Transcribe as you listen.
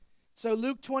So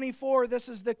Luke 24, this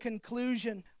is the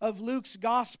conclusion of Luke's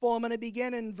gospel. I'm going to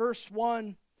begin in verse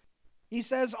 1. He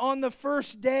says, "On the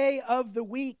first day of the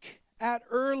week, at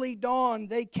early dawn,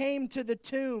 they came to the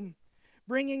tomb,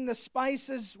 bringing the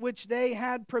spices which they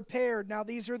had prepared." Now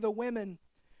these are the women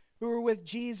who were with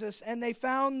Jesus. "And they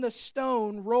found the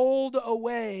stone rolled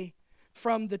away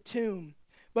from the tomb.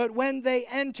 But when they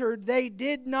entered, they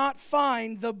did not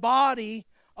find the body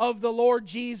of the Lord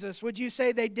Jesus." Would you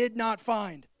say they did not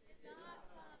find?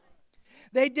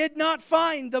 They did not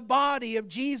find the body of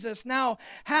Jesus. Now,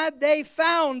 had they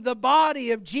found the body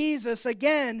of Jesus,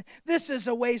 again, this is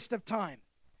a waste of time.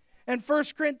 In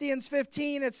 1 Corinthians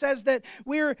 15, it says that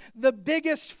we're the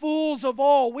biggest fools of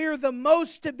all. We're the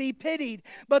most to be pitied.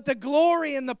 But the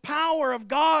glory and the power of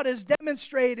God is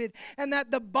demonstrated, and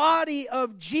that the body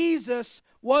of Jesus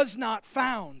was not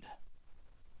found.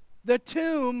 The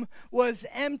tomb was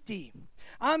empty.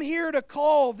 I'm here to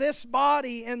call this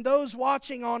body and those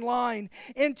watching online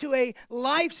into a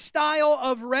lifestyle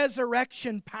of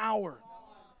resurrection power.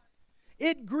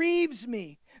 It grieves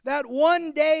me that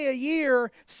one day a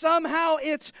year, somehow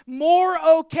it's more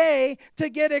okay to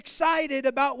get excited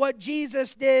about what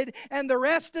Jesus did, and the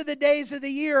rest of the days of the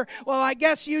year, well, I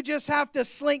guess you just have to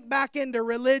slink back into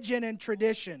religion and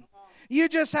tradition. You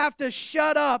just have to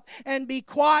shut up and be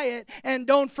quiet and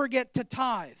don't forget to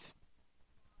tithe.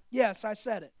 Yes, I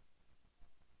said it.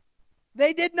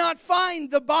 They did not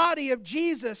find the body of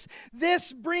Jesus.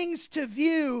 This brings to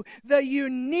view the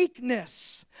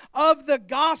uniqueness of the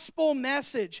gospel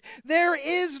message. There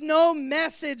is no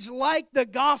message like the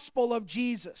gospel of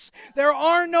Jesus. There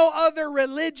are no other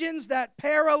religions that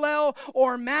parallel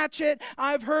or match it.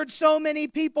 I've heard so many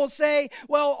people say,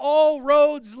 well, all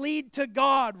roads lead to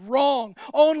God. Wrong.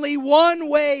 Only one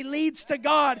way leads to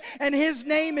God, and His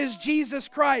name is Jesus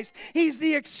Christ. He's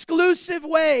the exclusive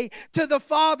way to the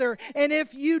Father. And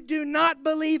if you do not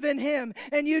believe in Him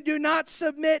and you do not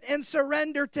submit and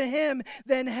surrender to Him,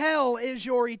 then hell is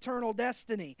your eternal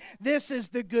destiny. This is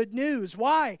the good news.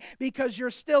 Why? Because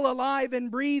you're still alive and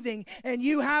breathing, and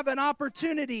you have an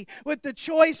opportunity with the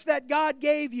choice that God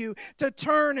gave you to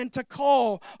turn and to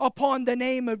call upon the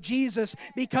name of Jesus,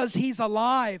 because He's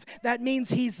alive. That means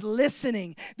He's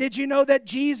listening. Did you know that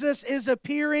Jesus is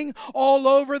appearing all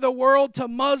over the world to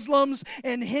Muslims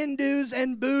and Hindus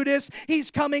and Buddhists? He's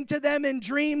coming to them in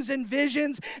dreams and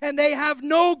visions, and they have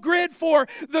no grid for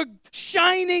the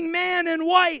shining man in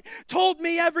white told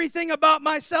me everything about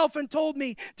myself and told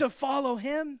me to follow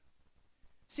Him.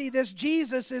 See, this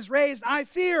Jesus is raised. I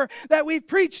fear that we've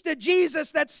preached a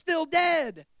Jesus that's still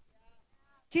dead.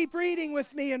 Keep reading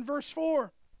with me in verse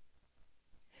 4.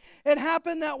 "It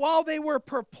happened that while they were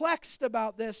perplexed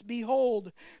about this,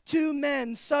 behold, two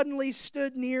men suddenly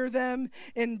stood near them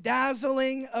in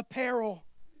dazzling apparel."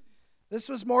 This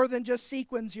was more than just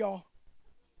sequins, y'all.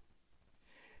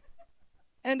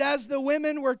 "And as the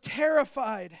women were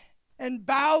terrified and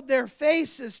bowed their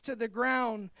faces to the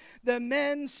ground, the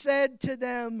men said to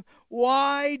them,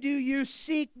 'Why do you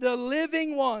seek the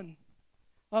living one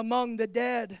among the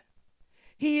dead?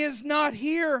 He is not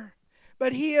here,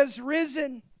 but He has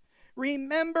risen.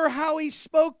 Remember how He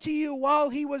spoke to you while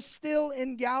He was still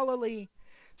in Galilee,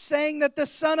 saying that the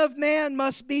Son of Man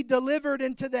must be delivered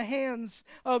into the hands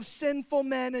of sinful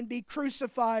men and be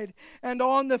crucified, and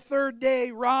on the third day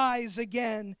rise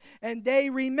again.' And they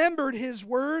remembered His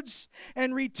words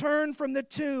and returned from the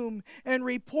tomb and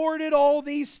reported all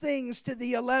these things to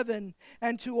the 11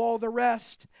 and to all the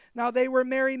rest. Now they were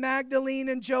Mary Magdalene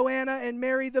and Joanna and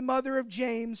Mary the mother of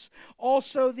James.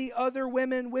 Also the other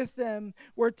women with them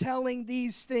were telling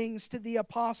these things to the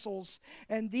apostles.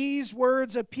 And these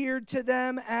words appeared to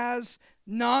them as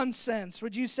nonsense."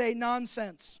 Would you say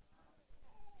nonsense?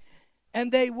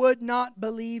 "And they would not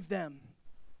believe them."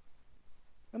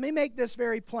 Let me make this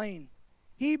very plain.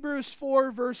 Hebrews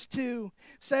 4 verse 2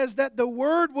 says that the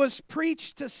word was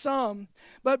preached to some,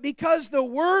 but because the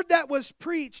word that was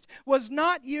preached was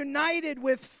not united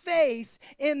with faith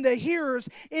in the hearers,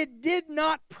 it did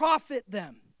not profit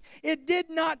them. It did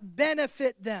not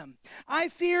benefit them. I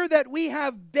fear that we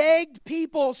have begged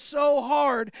people so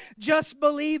hard, just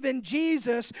believe in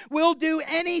Jesus. We'll do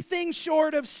anything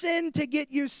short of sin to get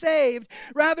you saved,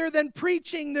 rather than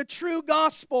preaching the true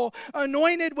gospel,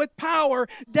 anointed with power,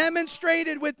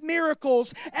 demonstrated with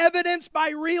miracles, evidenced by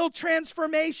real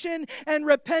transformation and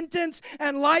repentance,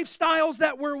 and lifestyles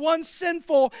that were once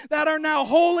sinful that are now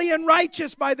holy and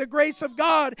righteous by the grace of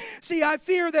God. See, I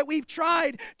fear that we've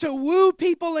tried to woo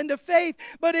people into faith,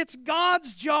 but it's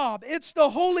God's job. It's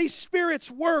the Holy Spirit's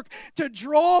work to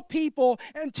draw people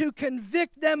and to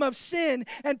convict them of sin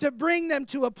and to bring them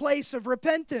to a place of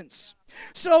repentance.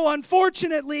 So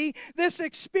unfortunately, this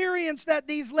experience that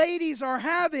these ladies are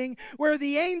having, where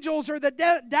the angels or the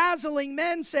dazzling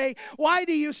men say, "Why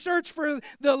do you search for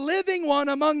the living one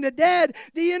among the dead?"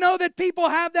 Do you know that people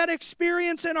have that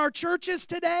experience in our churches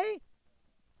today?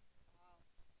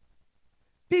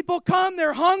 People come,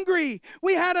 they're hungry.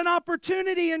 We had an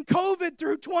opportunity in COVID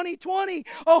through 2020.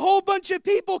 A whole bunch of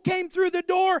people came through the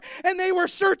door and they were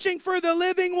searching for the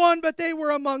living one, but they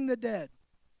were among the dead.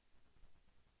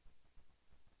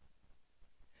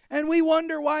 And we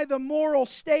wonder why the moral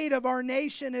state of our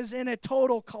nation is in a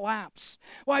total collapse.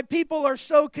 Why people are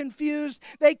so confused.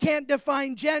 They can't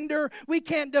define gender. We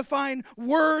can't define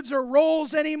words or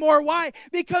roles anymore. Why?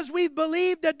 Because we've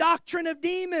believed a doctrine of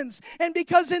demons. And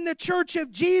because in the church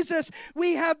of Jesus,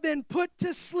 we have been put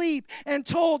to sleep and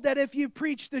told that if you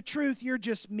preach the truth, you're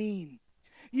just mean.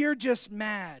 You're just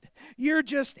mad. You're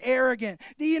just arrogant.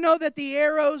 Do you know that the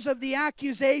arrows of the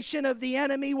accusation of the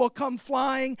enemy will come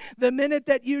flying the minute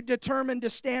that you determine to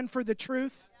stand for the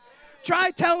truth?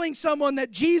 Try telling someone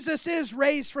that Jesus is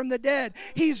raised from the dead.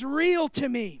 He's real to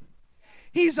me.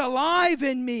 He's alive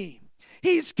in me.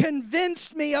 He's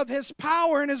convinced me of His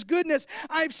power and His goodness.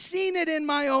 I've seen it in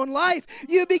my own life.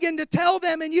 You begin to tell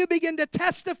them and you begin to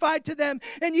testify to them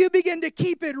and you begin to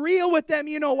keep it real with them.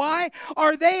 You know why?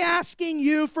 Are they asking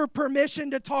you for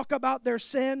permission to talk about their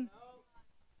sin?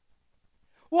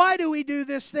 Why do we do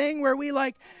this thing where we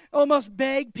like almost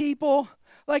beg people?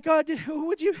 Like,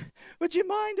 would you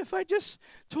mind if I just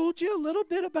told you a little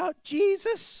bit about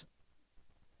Jesus?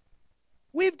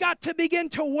 We've got to begin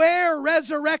to wear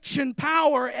resurrection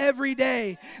power every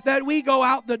day that we go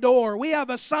out the door. We have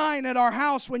a sign at our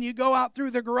house when you go out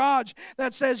through the garage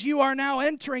that says you are now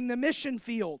entering the mission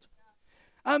field.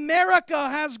 America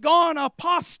has gone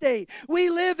apostate. We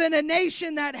live in a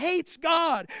nation that hates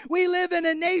God. We live in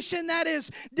a nation that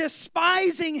is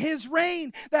despising His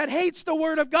reign, that hates the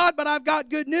Word of God. But I've got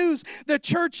good news. The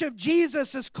church of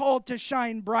Jesus is called to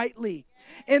shine brightly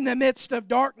in the midst of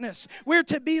darkness. We're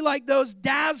to be like those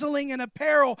dazzling in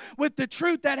apparel with the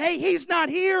truth that, hey, He's not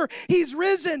here. He's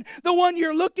risen. The one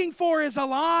you're looking for is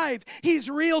alive. He's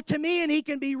real to me and He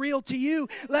can be real to you.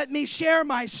 Let me share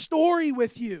my story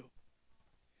with you.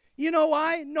 You know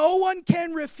why? No one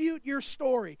can refute your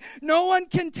story. No one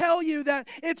can tell you that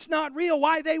it's not real.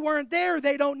 Why? They weren't there.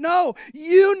 They don't know.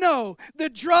 You know the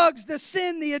drugs, the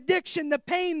sin, the addiction, the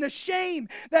pain, the shame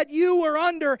that you were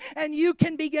under, and you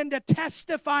can begin to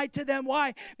testify to them.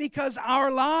 Why? Because our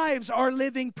lives are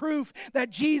living proof that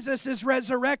Jesus is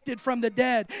resurrected from the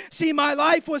dead. See, my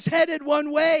life was headed one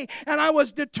way, and I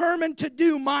was determined to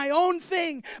do my own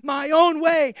thing, my own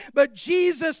way. But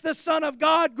Jesus, the Son of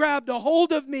God, grabbed a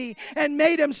hold of me and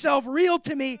made Himself real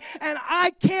to me, and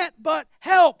I can't but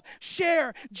help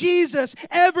share Jesus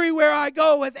everywhere I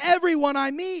go with everyone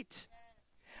I meet.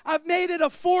 I've made it a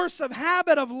force of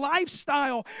habit, of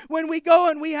lifestyle. When we go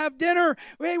and we have dinner,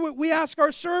 we ask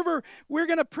our server, we're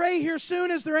going to pray here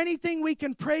soon. Is there anything we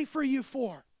can pray for you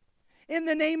for? In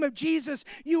the name of Jesus,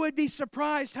 you would be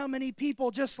surprised how many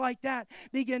people just like that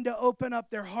begin to open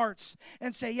up their hearts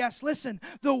and say, yes, listen,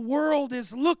 the world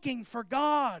is looking for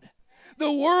God.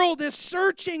 The world is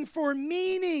searching for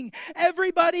meaning.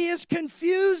 Everybody is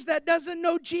confused that doesn't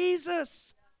know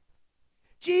Jesus.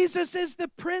 Jesus is the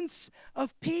Prince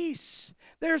of Peace.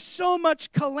 There's so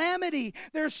much calamity.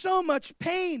 There's so much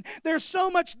pain. There's so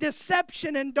much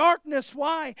deception and darkness.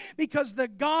 Why? Because the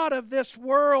God of this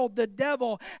world, the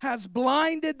devil, has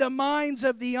blinded the minds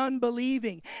of the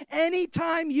unbelieving.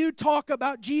 Anytime you talk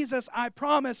about Jesus, I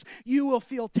promise you will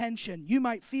feel tension. You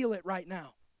might feel it right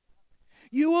now.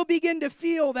 You will begin to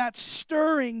feel that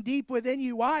stirring deep within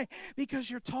you. Why?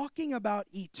 Because you're talking about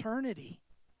eternity.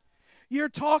 You're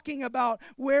talking about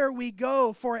where we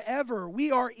go forever.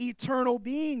 We are eternal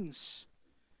beings.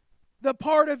 The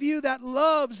part of you that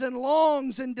loves and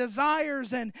longs and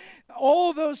desires and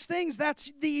all those things,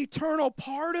 that's the eternal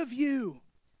part of you.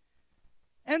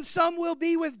 And some will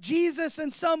be with Jesus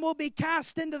and some will be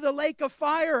cast into the lake of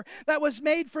fire that was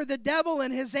made for the devil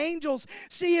and his angels.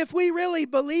 See, if we really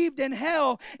believed in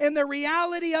hell and the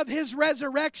reality of His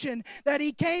resurrection, that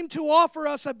He came to offer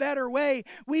us a better way,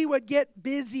 we would get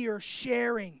busier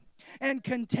sharing and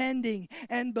contending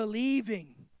and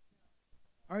believing.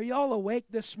 Are y'all awake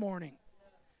this morning?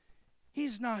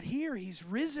 He's not here. He's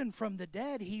risen from the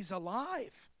dead. He's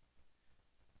alive.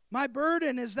 My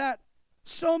burden is that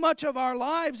so much of our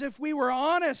lives, if we were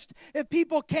honest, if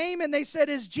people came and they said,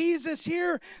 is Jesus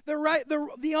here?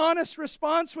 The honest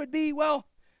response would be, well,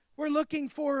 we're looking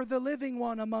for the living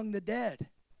one among the dead.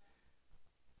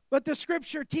 But the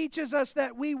Scripture teaches us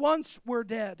that we once were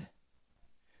dead.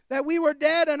 That we were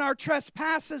dead in our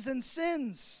trespasses and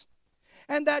sins.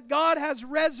 and that God has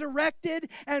resurrected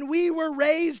and we were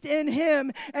raised in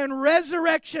Him, and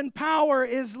resurrection power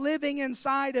is living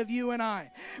inside of you and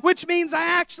I. Which means I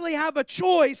actually have a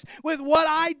choice with what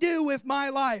I do with my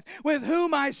life, with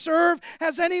whom I serve.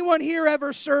 Has anyone here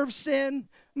ever served sin?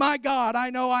 My God, I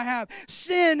know I have.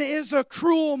 Sin is a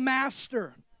cruel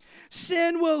master.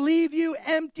 Sin will leave you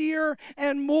emptier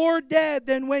and more dead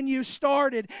than when you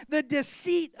started. The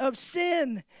deceit of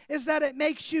sin is that it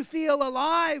makes you feel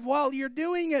alive while you're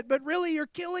doing it, but really you're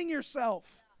killing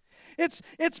yourself. Its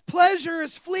pleasure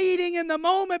is fleeting in the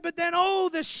moment, but then,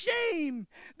 the shame,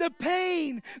 the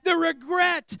pain, the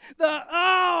regret,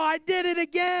 I did it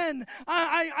again.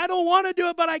 I don't want to do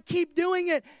it, but I keep doing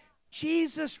it.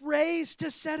 Jesus raised to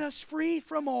set us free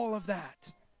from all of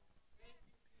that.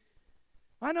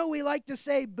 I know we like to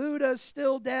say Buddha's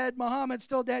still dead, Muhammad's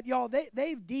still dead. Y'all,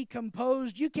 they've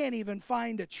decomposed. You can't even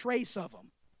find a trace of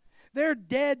them. They're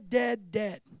dead, dead,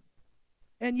 dead.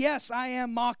 And yes, I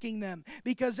am mocking them,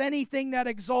 because anything that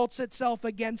exalts itself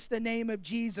against the name of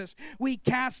Jesus, we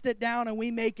cast it down and we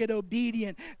make it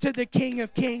obedient to the King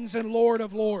of Kings and Lord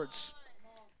of Lords.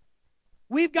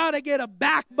 We've got to get a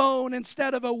backbone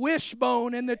instead of a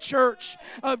wishbone in the church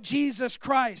of Jesus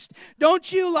Christ.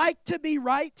 Don't you like to be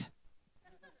right?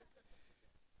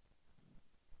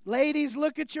 Ladies,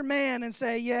 look at your man and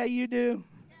say, yeah, you do.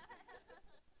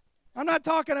 I'm not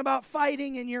talking about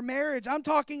fighting in your marriage. I'm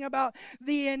talking about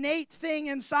the innate thing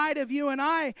inside of you and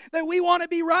I, that we want to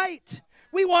be right.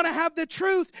 We want to have the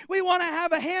truth. We want to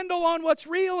have a handle on what's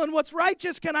real and what's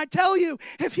righteous. Can I tell you,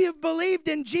 if you've believed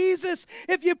in Jesus,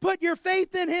 if you put your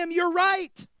faith in Him, you're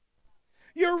right.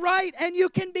 You're right, and you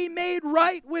can be made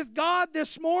right with God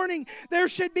this morning. There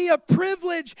should be a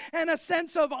privilege and a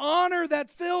sense of honor that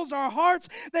fills our hearts,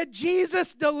 that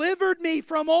Jesus delivered me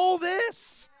from all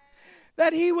this,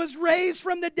 that He was raised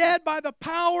from the dead by the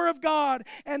power of God,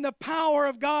 and the power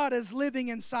of God is living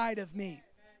inside of me.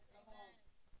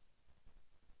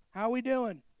 How are we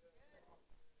doing?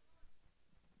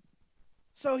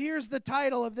 So here's the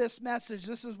title of this message.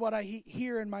 This is what I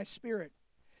hear in my spirit.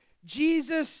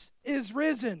 Jesus is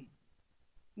risen.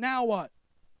 Now what?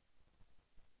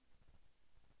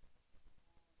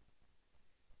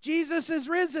 Jesus is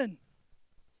risen.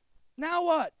 Now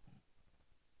what?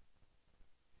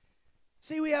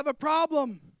 See, we have a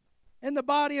problem in the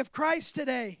body of Christ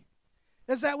today,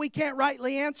 is that we can't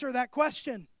rightly answer that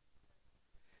question.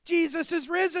 Jesus is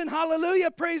risen. Hallelujah.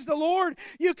 Praise the Lord.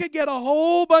 You could get a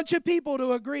whole bunch of people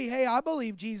to agree, hey, I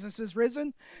believe Jesus is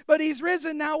risen. But He's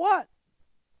risen. Now what?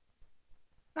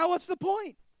 Now what's the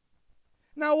point?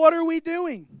 Now what are we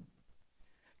doing?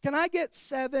 Can I get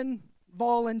 7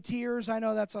 volunteers? I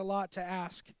know that's a lot to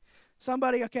ask.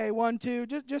 Somebody, okay, 1, 2,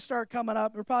 just start coming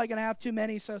up. We're probably going to have too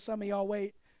many, so some of y'all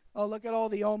wait. Oh, look at all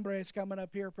the hombres coming up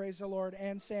here. Praise the Lord.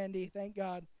 And Sandy, thank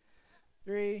God.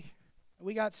 3.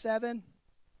 We got 7.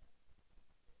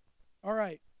 All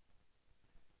right.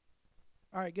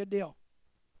 All right, good deal.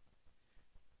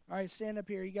 All right, stand up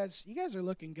here. You guys are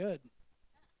looking good.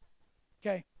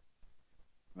 Okay.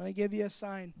 Let me give you a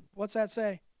sign. What's that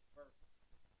say?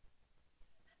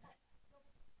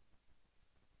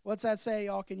 What's that say,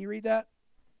 y'all? Can you read that?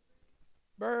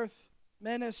 Birth,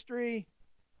 ministry,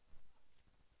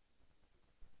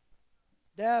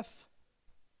 death,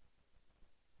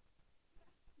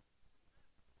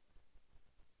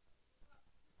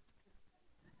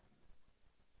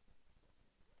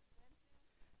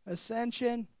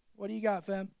 ascension. What do you got,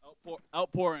 fam?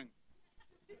 Outpouring.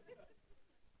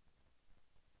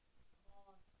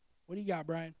 What do you got,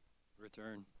 Brian?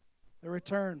 Return. The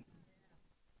return.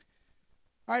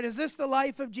 All right, is this the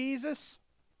life of Jesus?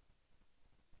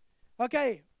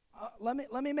 Okay,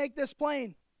 let me make this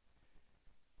plain.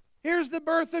 Here's the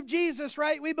birth of Jesus,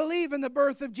 right? We believe in the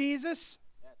birth of Jesus.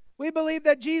 Yes. We believe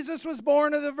that Jesus was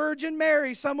born of the Virgin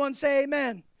Mary. Someone say amen.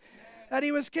 Amen. That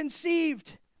He was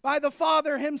conceived by the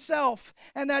Father Himself,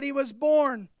 and that He was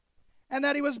born, and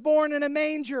that He was born in a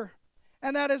manger,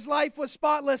 and that His life was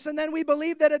spotless. And then we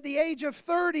believe that at the age of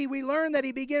 30, we learn that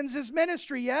He begins His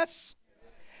ministry, yes?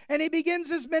 And He begins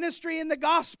His ministry, and the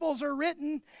Gospels are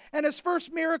written. And His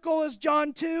first miracle is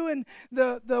John 2, and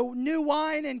the new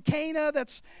wine in Cana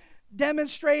that's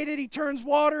demonstrated. He turns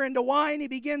water into wine. He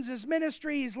begins His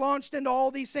ministry. He's launched into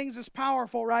all these things. It's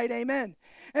powerful, right? Amen.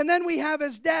 And then we have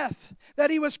His death,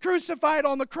 that He was crucified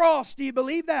on the cross. Do you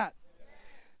believe that?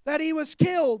 That He was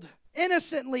killed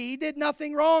innocently. He did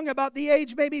nothing wrong, about the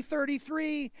age maybe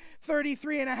 33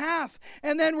 and a half.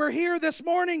 And then we're here this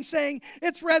morning saying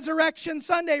it's Resurrection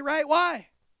Sunday, right? Why?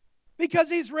 Because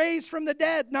He's raised from the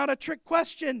dead. Not a trick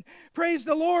question. Praise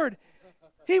the Lord.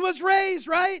 He was raised,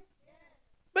 right?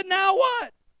 But now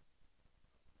what?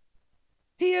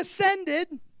 He ascended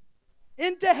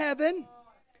into heaven.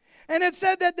 And it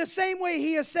said that the same way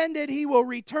He ascended, He will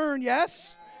return,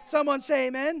 yes? Someone say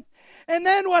amen. And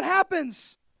then what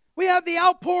happens? We have the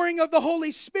outpouring of the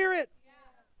Holy Spirit.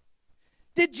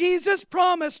 Did Jesus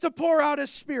promise to pour out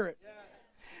His Spirit?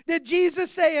 Did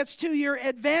Jesus say it's to your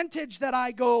advantage that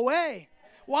I go away?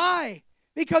 Why?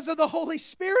 Because of the Holy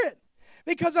Spirit.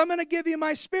 Because I'm going to give you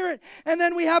my Spirit. And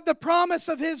then we have the promise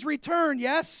of His return,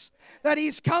 yes? That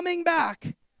He's coming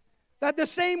back. That the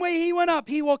same way He went up,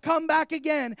 He will come back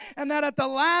again. And that at the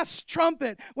last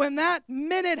trumpet, when that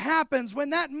minute happens,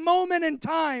 when that moment in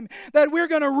time that we're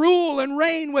going to rule and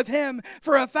reign with Him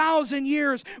for 1,000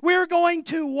 years, we're going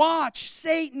to watch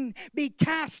Satan be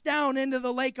cast down into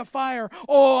the lake of fire.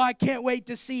 Oh, I can't wait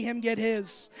to see him get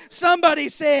his. Somebody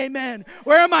say amen.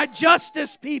 Where are my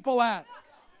justice people at?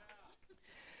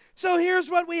 So here's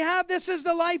what we have. This is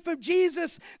the life of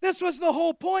Jesus. This was the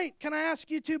whole point. Can I ask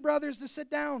you two brothers to sit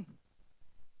down?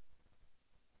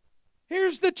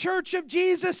 Here's the church of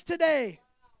Jesus today.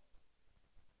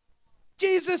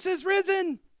 Jesus is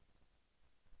risen.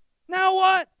 Now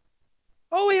what?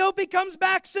 Oh, we hope He comes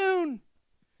back soon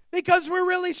because we're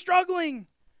really struggling.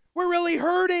 We're really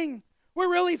hurting. We're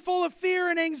really full of fear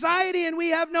and anxiety, and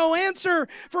we have no answer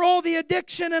for all the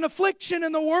addiction and affliction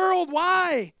in the world.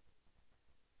 Why?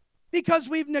 Because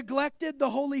we've neglected the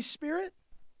Holy Spirit?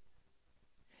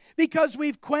 Because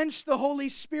we've quenched the Holy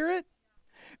Spirit?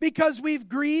 Because we've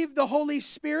grieved the Holy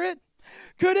Spirit?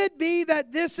 Could it be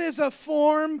that this is a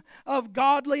form of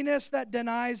godliness that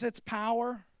denies its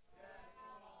power?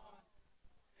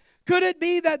 Could it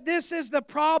be that this is the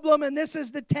problem and this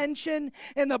is the tension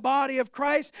in the body of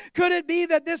Christ? Could it be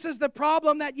that this is the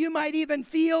problem that you might even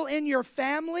feel in your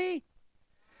family?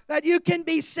 That you can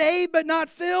be saved but not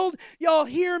filled? Y'all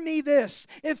hear me this.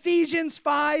 Ephesians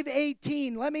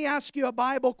 5:18. Let me ask you a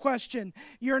Bible question.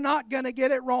 You're not going to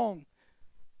get it wrong.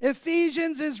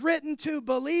 Ephesians is written to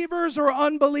believers or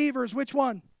unbelievers? Which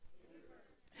one?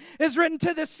 It's written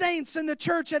to the saints in the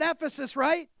church at Ephesus,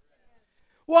 right?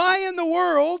 Why in the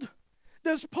world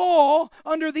does Paul,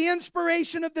 under the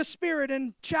inspiration of the Spirit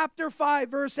in chapter 5,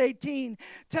 verse 18,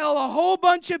 tell a whole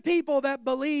bunch of people that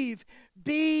believe,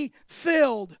 be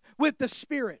filled with the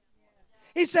Spirit?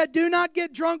 He said, do not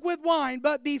get drunk with wine,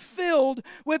 but be filled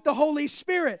with the Holy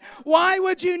Spirit. Why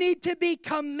would you need to be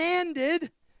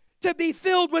commanded to be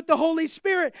filled with the Holy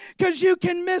Spirit? Because you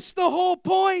can miss the whole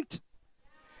point.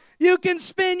 You can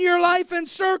spin your life in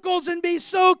circles and be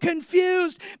so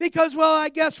confused because, well, I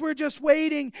guess we're just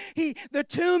waiting. The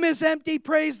tomb is empty,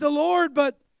 praise the Lord,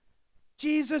 but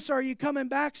Jesus, are you coming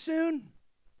back soon?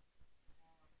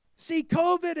 See,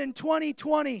 COVID in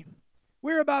 2020,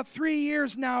 we're about 3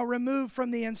 years now removed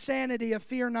from the insanity of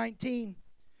Fear 19.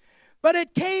 But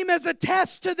it came as a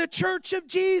test to the church of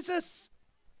Jesus.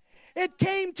 It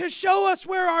came to show us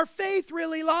where our faith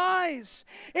really lies.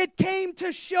 It came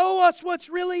to show us what's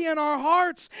really in our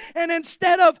hearts. And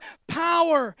instead of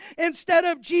power, instead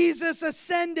of Jesus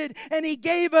ascended and He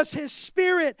gave us His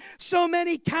Spirit, so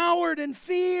many cowered in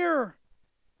fear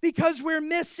because we're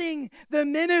missing the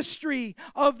ministry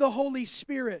of the Holy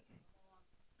Spirit.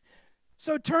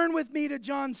 So turn with me to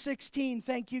John 16.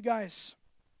 Thank you, guys.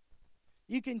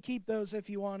 You can keep those if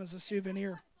you want as a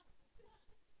souvenir.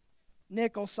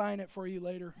 Nick will sign it for you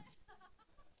later.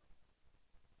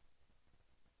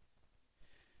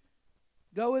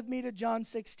 Go with me to John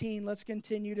 16. Let's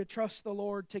continue to trust the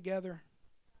Lord together.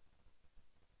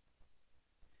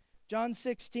 John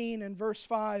 16 and verse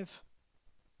 5.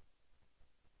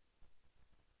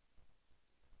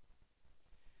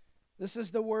 This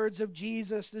is the words of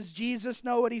Jesus. Does Jesus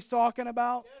know what He's talking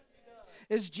about? Yes,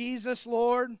 He does. Is Jesus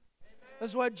Lord? Amen.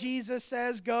 Is what Jesus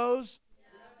says goes?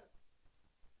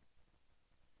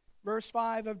 Verse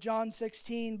 5 of John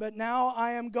 16, but now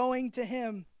I am going to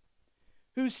Him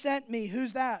who sent me.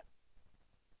 Who's that?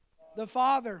 The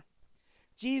Father.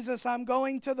 Jesus, I'm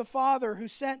going to the Father who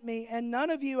sent me, and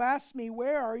none of you asked me,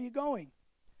 where are you going?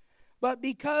 But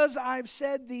because I've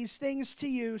said these things to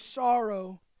you,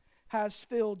 sorrow has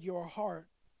filled your heart.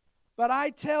 But I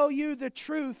tell you the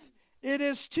truth, it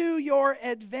is to your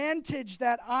advantage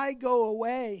that I go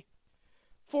away.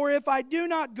 For if I do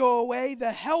not go away,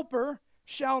 the Helper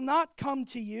shall not come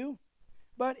to you,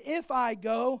 but if I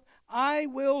go, I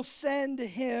will send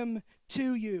Him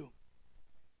to you.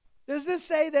 Does this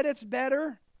say that it's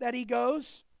better that He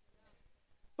goes?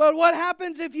 But what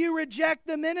happens if you reject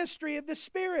the ministry of the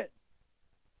Spirit?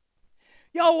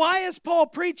 Y'all, why is Paul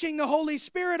preaching the Holy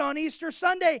Spirit on Easter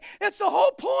Sunday? It's the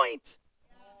whole point.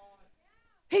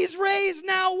 He's raised,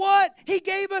 now what? He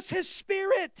gave us His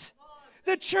Spirit.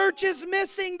 The church is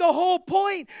missing the whole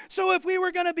point. So if we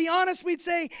were going to be honest, we'd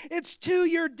say it's to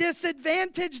your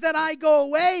disadvantage that I go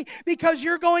away because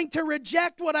you're going to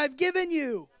reject what I've given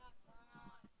you.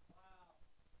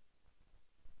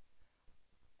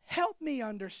 Help me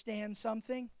understand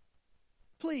something,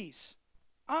 please.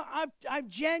 I've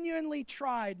genuinely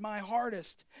tried my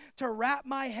hardest to wrap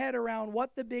my head around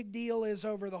what the big deal is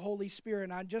over the Holy Spirit,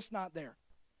 and I'm just not there.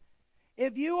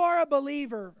 If you are a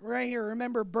believer, right here,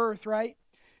 remember birth, right?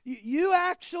 You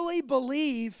actually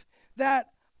believe that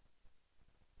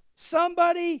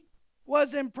somebody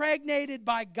was impregnated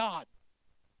by God.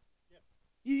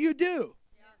 You do.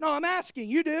 No, I'm asking,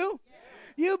 you do?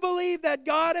 You believe that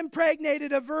God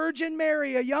impregnated a Virgin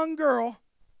Mary, a young girl,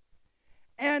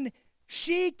 and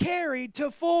she carried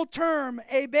to full term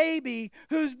a baby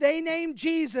whose they named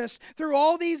Jesus through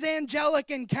all these angelic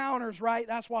encounters, right?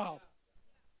 That's wild.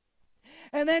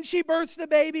 And then she births the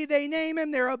baby, they name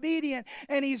him, they're obedient,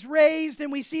 and he's raised,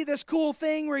 and we see this cool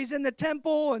thing where he's in the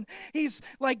temple, and he's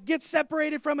like gets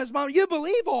separated from his mom. You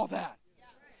believe all that.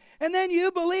 And then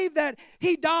you believe that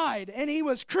he died, and he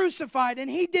was crucified, and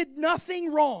he did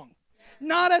nothing wrong.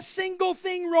 Not a single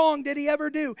thing wrong did he ever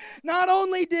do. Not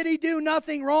only did he do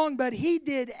nothing wrong, but he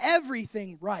did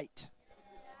everything right.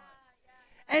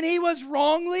 And he was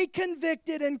wrongly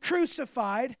convicted and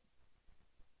crucified.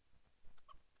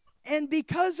 And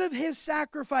because of his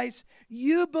sacrifice,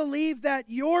 you believe that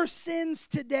your sins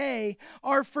today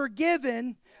are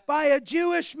forgiven by a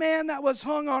Jewish man that was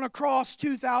hung on a cross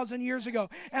 2,000 years ago.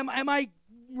 Am I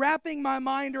wrapping my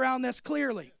mind around this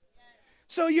clearly?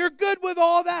 So you're good with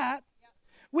all that.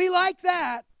 We like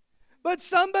that. But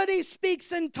somebody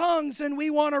speaks in tongues and we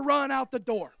want to run out the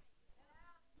door.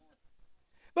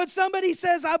 But somebody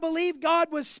says, I believe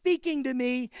God was speaking to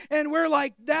me, and we're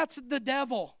like, that's the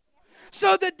devil.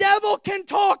 So the devil can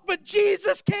talk, but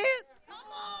Jesus can't.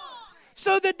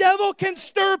 So the devil can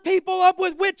stir people up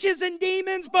with witches and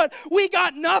demons, but we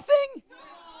got nothing?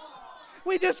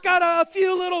 We just got a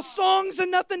few little songs and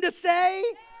nothing to say?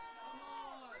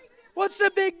 What's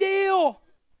the big deal?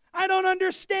 I don't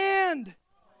understand.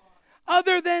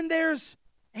 Other than there's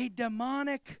a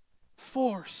demonic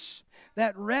force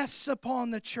that rests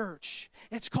upon the church.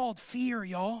 It's called fear,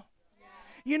 y'all.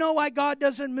 You know why God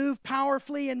doesn't move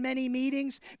powerfully in many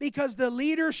meetings? Because the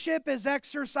leadership is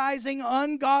exercising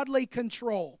ungodly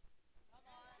control.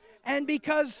 And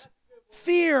because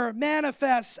fear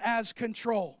manifests as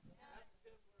control.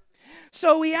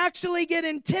 So we actually get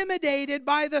intimidated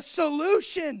by the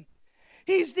solution.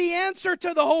 He's the answer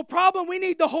to the whole problem. We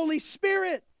need the Holy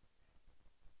Spirit.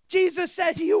 Jesus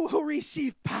said, you will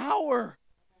receive power.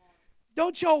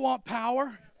 Don't y'all want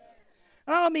power?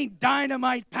 And I don't mean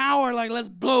dynamite power, like let's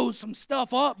blow some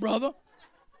stuff up, brother.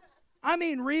 I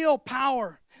mean real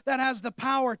power that has the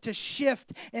power to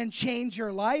shift and change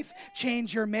your life,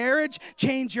 change your marriage,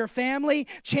 change your family,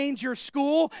 change your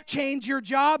school, change your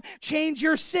job, change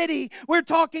your city. We're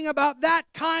talking about that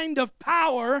kind of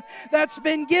power that's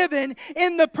been given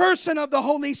in the person of the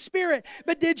Holy Spirit.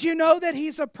 But did you know that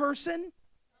he's a person?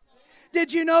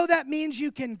 Did you know that means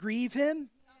you can grieve him?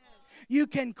 You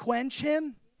can quench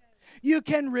him? You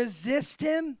can resist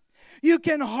him? You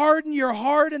can harden your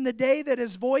heart in the day that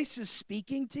his voice is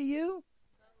speaking to you?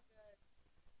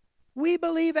 We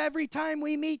believe every time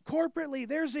we meet corporately,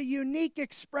 there's a unique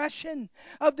expression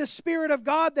of the Spirit of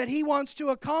God that he wants to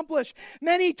accomplish.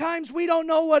 Many times we don't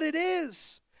know what it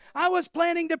is. I was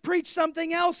planning to preach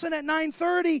something else, and at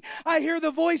 9:30, I hear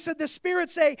the voice of the Spirit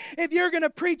say, if you're going to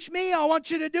preach me, I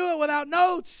want you to do it without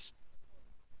notes.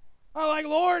 I'm like,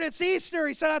 Lord, it's Easter.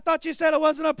 He said, I thought you said it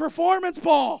wasn't a performance,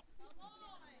 Paul.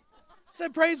 I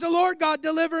said, praise the Lord, God,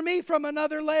 deliver me from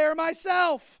another layer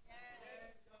myself.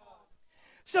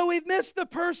 So we've missed the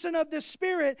person of the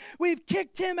Spirit. We've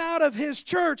kicked him out of his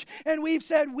church, and we've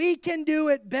said we can do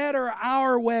it better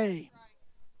our way.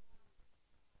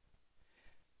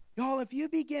 Y'all, if you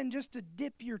begin just to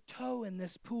dip your toe in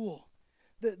this pool,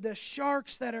 the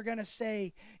sharks that are going to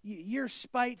say, you're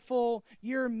spiteful,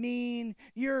 you're mean,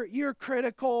 you're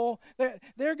critical,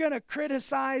 they're going to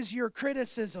criticize your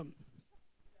criticism.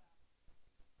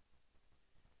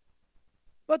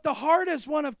 But the heart is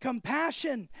one of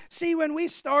compassion. See, when we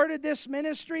started this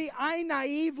ministry, I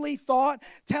naively thought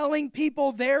telling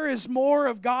people there is more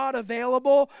of God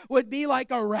available would be like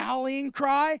a rallying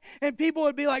cry. And people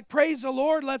would be like, praise the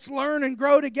Lord, let's learn and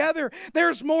grow together.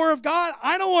 There's more of God.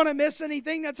 I don't want to miss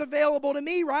anything that's available to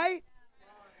me, right?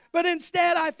 But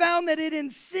instead, I found that it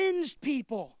incensed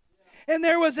people. And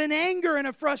there was an anger and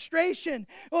a frustration.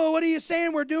 Oh, what are you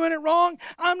saying? We're doing it wrong?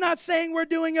 I'm not saying we're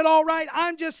doing it all right.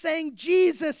 I'm just saying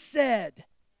Jesus said.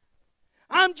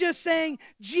 I'm just saying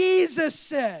Jesus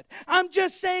said. I'm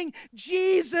just saying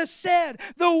Jesus said.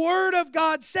 The Word of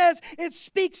God says it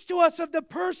speaks to us of the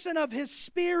person of His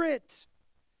Spirit.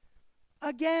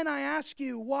 Again, I ask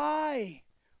you, why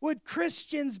would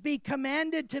Christians be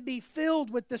commanded to be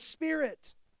filled with the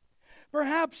Spirit?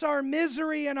 Perhaps our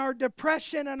misery and our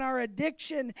depression and our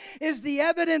addiction is the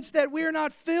evidence that we're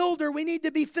not filled, or we need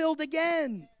to be filled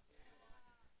again.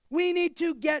 We need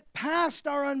to get past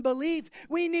our unbelief.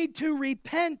 We need to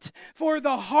repent for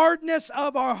the hardness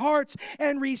of our hearts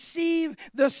and receive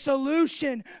the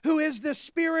solution, who is the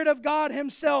Spirit of God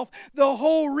Himself, the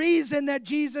whole reason that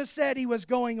Jesus said He was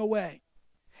going away.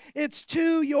 It's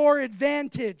to your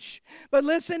advantage. But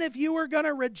listen, if you were going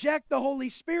to reject the Holy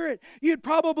Spirit, you'd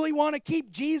probably want to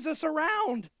keep Jesus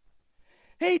around.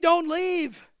 Hey, don't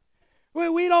leave.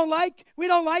 We don't like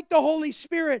the Holy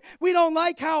Spirit. We don't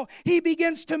like how He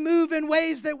begins to move in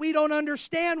ways that we don't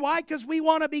understand. Why? Because we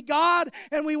want to be God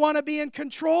and we want to be in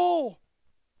control.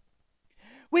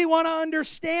 We want to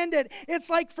understand it. It's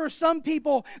like for some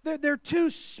people, they're too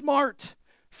smart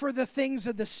for the things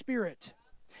of the Spirit.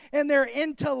 And their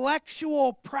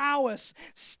intellectual prowess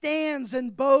stands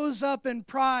and bows up in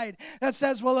pride that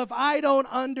says, well, if I don't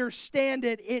understand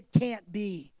it, it can't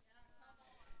be.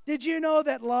 Did you know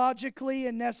that logically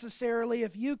and necessarily,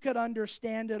 if you could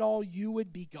understand it all, you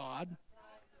would be God?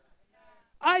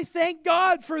 I thank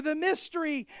God for the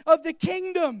mystery of the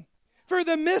kingdom, for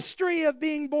the mystery of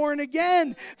being born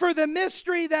again, for the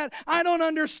mystery that I don't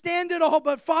understand it all,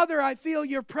 but Father, I feel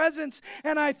your presence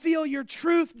and I feel your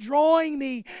truth drawing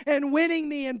me and winning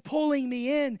me and pulling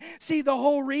me in. See, the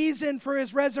whole reason for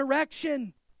His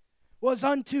resurrection was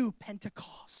unto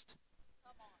Pentecost.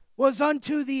 Was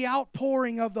unto the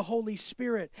outpouring of the Holy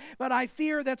Spirit. But I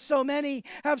fear that so many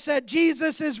have said,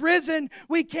 Jesus is risen.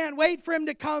 We can't wait for Him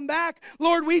to come back.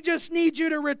 Lord, we just need you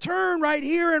to return right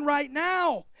here and right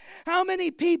now. How many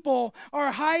people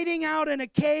are hiding out in a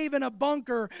cave in a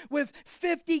bunker with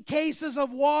 50 cases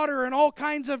of water and all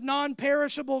kinds of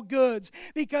non-perishable goods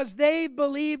because they've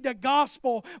believed a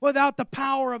gospel without the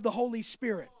power of the Holy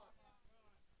Spirit?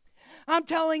 I'm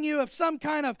telling you, if some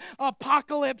kind of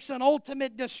apocalypse and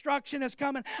ultimate destruction is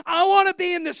coming, I want to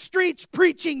be in the streets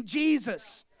preaching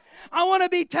Jesus. I want to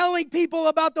be telling people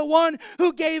about the one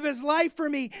who gave His life for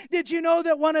me. Did you know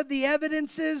that one of the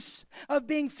evidences of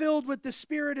being filled with the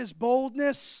Spirit is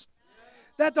boldness?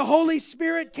 That the Holy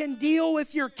Spirit can deal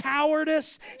with your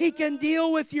cowardice. He can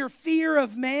deal with your fear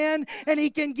of man, and He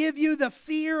can give you the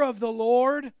fear of the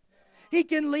Lord. He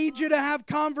can lead you to have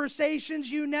conversations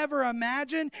you never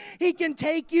imagined. He can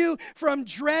take you from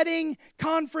dreading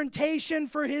confrontation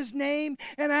for His name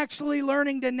and actually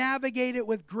learning to navigate it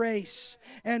with grace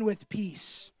and with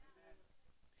peace.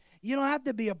 You don't have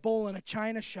to be a bull in a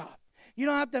china shop. You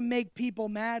don't have to make people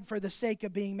mad for the sake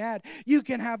of being mad. You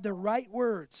can have the right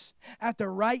words at the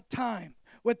right time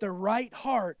with the right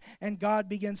heart, and God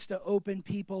begins to open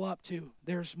people up to,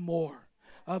 there's more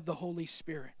of the Holy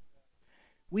Spirit.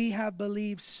 We have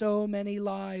believed so many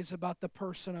lies about the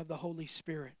person of the Holy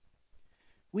Spirit.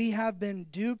 We have been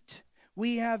duped.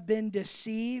 We have been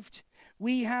deceived.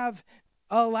 We have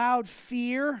allowed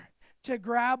fear to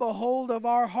grab a hold of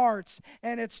our hearts.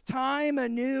 And it's time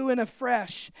anew and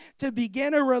afresh to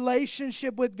begin a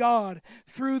relationship with God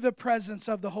through the presence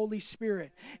of the Holy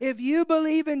Spirit. If you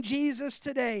believe in Jesus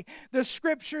today, the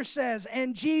Scripture says,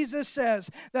 and Jesus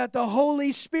says, that the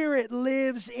Holy Spirit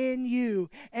lives in you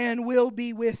and will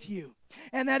be with you.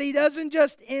 And that He doesn't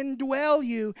just indwell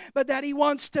you, but that He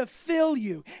wants to fill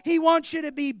you. He wants you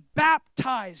to be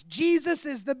baptized. Jesus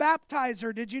is the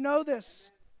baptizer. Did you know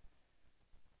this?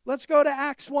 Let's go to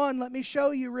Acts 1. Let me show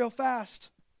you real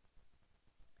fast.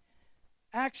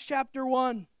 Acts chapter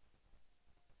 1.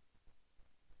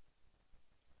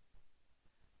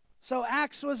 So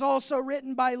Acts was also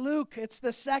written by Luke. It's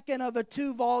the second of a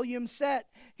 2-volume set.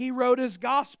 He wrote his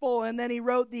gospel and then he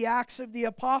wrote the Acts of the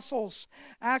Apostles.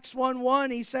 Acts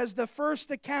 1:1, he says, the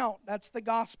first account, that's the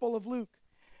gospel of Luke.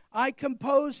 I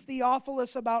composed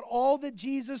Theophilus about all that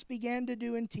Jesus began to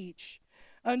do and teach,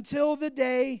 until the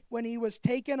day when He was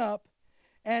taken up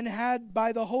and had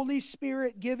by the Holy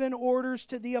Spirit given orders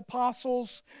to the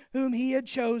apostles whom He had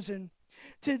chosen.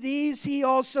 To these He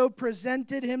also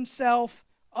presented Himself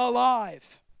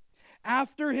alive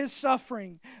after His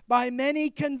suffering by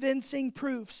many convincing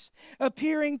proofs,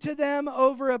 appearing to them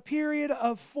over a period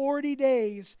of 40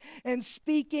 days and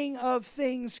speaking of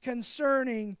things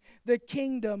concerning the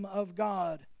kingdom of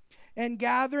God. And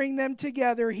gathering them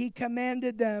together, He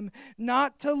commanded them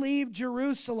not to leave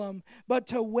Jerusalem, but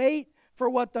to wait for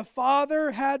what the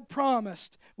Father had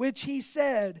promised, which he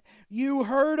said, you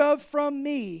heard of from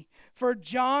me. For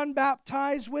John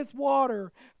baptized with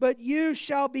water, but you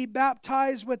shall be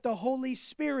baptized with the Holy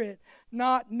Spirit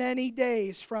not many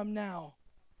days from now.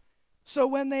 So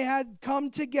when they had come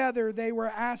together, they were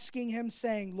asking him,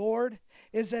 saying, Lord,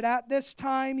 is it at this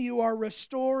time you are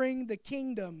restoring the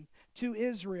kingdom to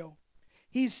Israel?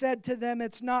 He said to them,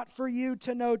 it's not for you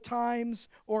to know times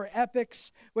or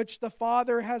epochs which the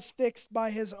Father has fixed by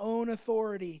his own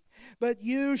authority, but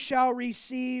you shall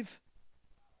receive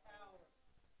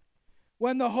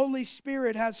when the Holy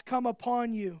Spirit has come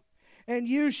upon you, and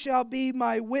you shall be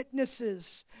my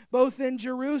witnesses, both in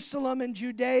Jerusalem and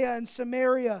Judea and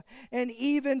Samaria, and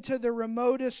even to the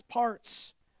remotest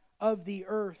parts of the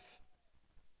earth.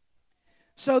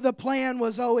 So the plan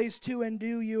was always to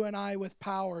endue you and I with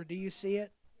power. Do you see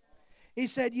it? He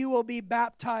said, you will be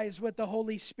baptized with the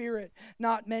Holy Spirit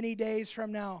not many days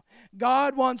from now.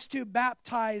 God wants to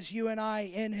baptize you and I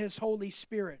in his Holy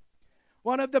Spirit.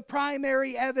 One of the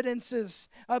primary evidences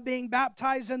of being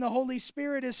baptized in the Holy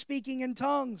Spirit is speaking in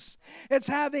tongues. It's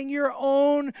having your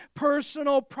own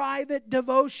personal, private,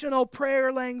 devotional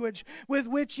prayer language with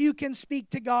which you can speak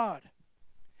to God.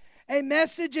 A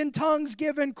message in tongues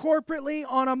given corporately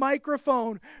on a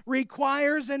microphone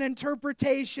requires an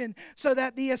interpretation so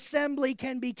that the assembly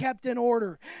can be kept in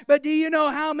order. But do you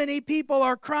know how many people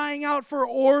are crying out for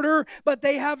order, but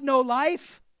they have no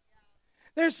life?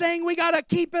 They're saying we got to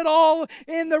keep it all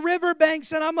in the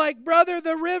riverbanks. And I'm like, brother,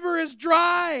 the river is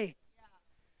dry.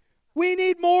 We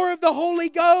need more of the Holy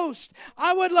Ghost.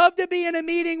 I would love to be in a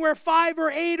meeting where 5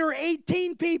 or 8 or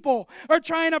 18 people are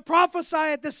trying to prophesy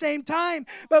at the same time.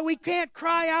 But we can't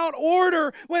cry out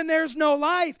order when there's no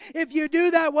life. If you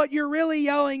do that, what you're really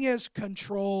yelling is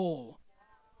control.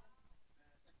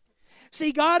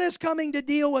 See, God is coming to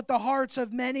deal with the hearts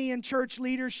of many in church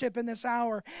leadership in this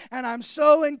hour. And I'm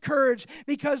so encouraged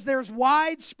because there's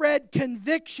widespread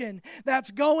conviction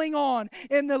that's going on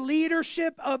in the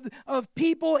leadership of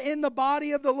people in the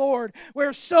body of the Lord,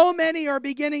 where so many are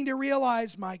beginning to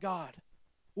realize, my God,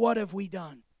 what have we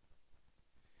done?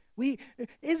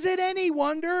 Is it any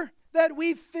wonder that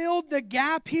we filled the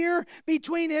gap here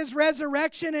between his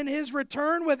resurrection and his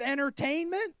return with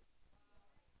entertainment?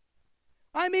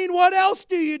 I mean, what else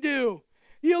do?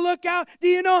 You look out. Do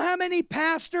you know how many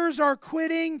pastors are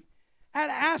quitting at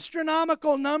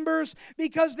astronomical numbers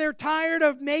because they're tired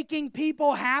of making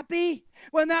people happy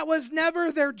when that was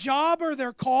never their job or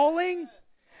their calling?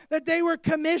 That they were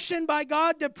commissioned by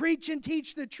God to preach and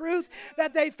teach the truth,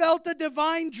 that they felt a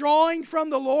divine drawing from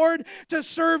the Lord to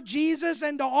serve Jesus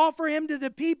and to offer him to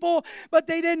the people, but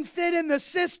they didn't fit in the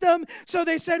system, so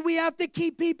they said, we have to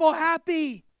keep people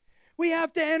happy. We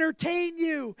have to entertain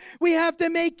you. We have to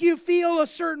make you feel a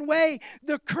certain way.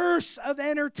 The curse of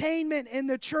entertainment in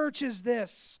the church is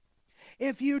this.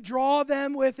 If you draw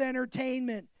them with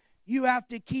entertainment, you have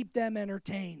to keep them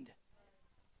entertained.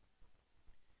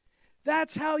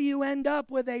 That's how you end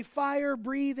up with a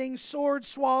fire-breathing,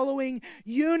 sword-swallowing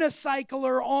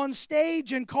unicycler on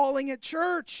stage and calling it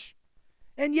church.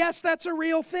 And yes, that's a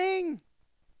real thing.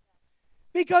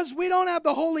 Because we don't have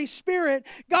the Holy Spirit.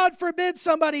 God forbid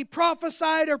somebody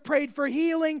prophesied or prayed for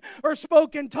healing or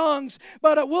spoke in tongues,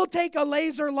 but it will take a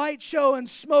laser light show and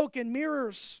smoke and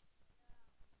mirrors.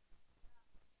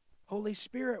 Holy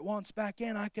Spirit wants back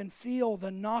in. I can feel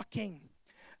the knocking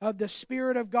of the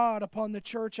Spirit of God upon the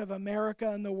church of America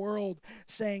and the world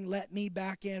saying, let me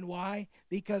back in. Why?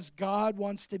 Because God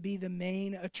wants to be the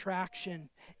main attraction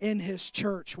in his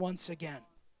church once again.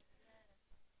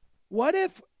 What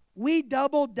if we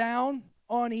doubled down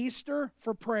on Easter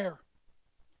for prayer?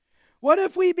 What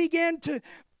if we began to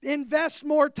invest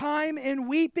more time in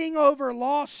weeping over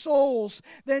lost souls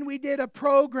than we did a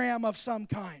program of some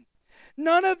kind?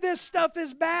 None of this stuff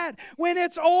is bad when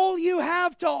it's all you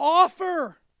have to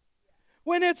offer.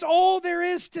 When it's all there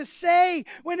is to say,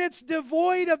 when it's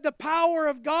devoid of the power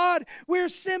of God, we're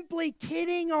simply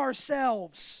kidding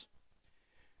ourselves.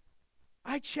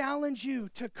 I challenge you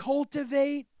to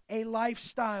cultivate a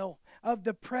lifestyle of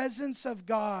the presence of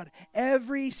God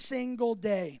every single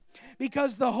day.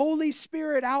 Because the Holy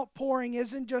Spirit outpouring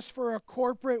isn't just for a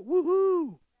corporate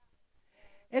woohoo.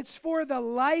 It's for the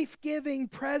life-giving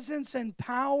presence and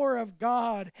power of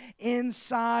God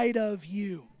inside of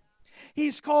you.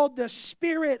 He's called the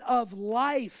Spirit of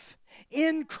life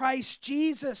in Christ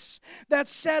Jesus that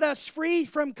set us free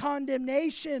from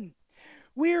condemnation.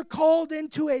 We're called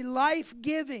into a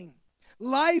life-giving,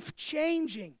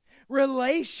 life-changing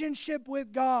relationship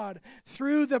with God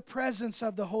through the presence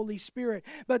of the Holy Spirit.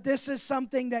 But this is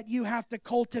something that you have to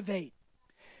cultivate.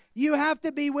 You have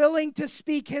to be willing to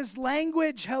speak His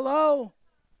language. Hello.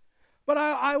 But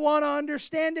I want to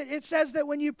understand it. It says that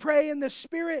when you pray in the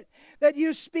Spirit, that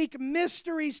you speak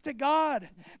mysteries to God.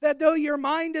 That though your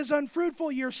mind is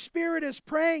unfruitful, your spirit is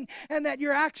praying, and that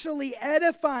you're actually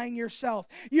edifying yourself.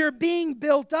 You're being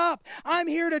built up. I'm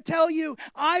here to tell you,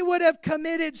 I would have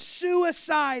committed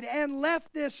suicide and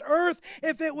left this earth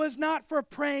if it was not for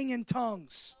praying in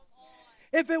tongues.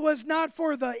 If it was not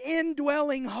for the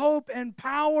indwelling hope and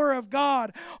power of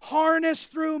God harnessed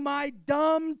through my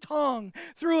dumb tongue,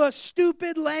 through a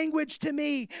stupid language to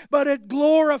me, but it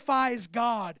glorifies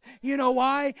God. You know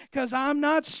why? Because I'm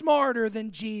not smarter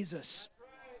than Jesus.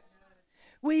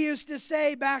 We used to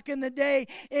say back in the day,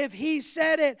 if He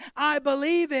said it, I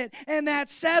believe it, and that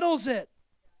settles it.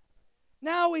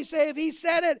 Now we say, if He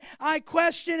said it, I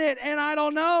question it, and I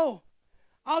don't know.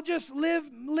 I'll just live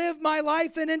my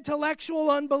life in intellectual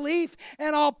unbelief,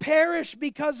 and I'll perish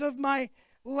because of my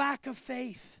lack of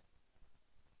faith.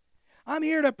 I'm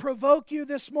here to provoke you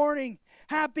this morning.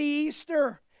 Happy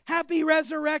Easter. Happy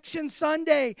Resurrection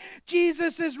Sunday.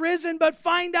 Jesus is risen, but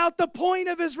find out the point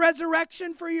of His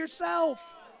resurrection for yourself.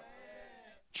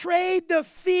 Trade the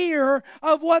fear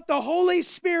of what the Holy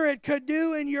Spirit could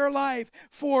do in your life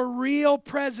for real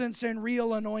presence and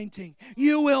real anointing.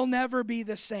 You will never be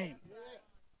the same.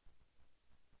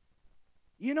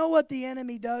 You know what the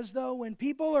enemy does, though? When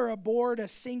people are aboard a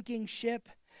sinking ship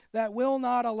that will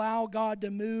not allow God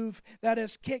to move, that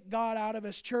has kicked God out of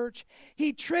His church,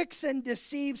 he tricks and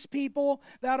deceives people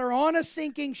that are on a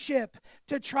sinking ship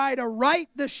to try to right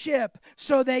the ship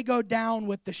so they go down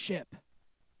with the ship.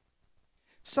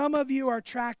 Some of you are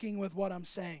tracking with what I'm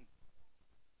saying.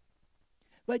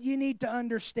 But you need to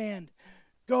understand,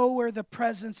 go where the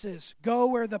presence is. Go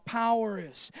where the power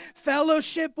is.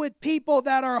 Fellowship with people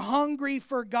that are hungry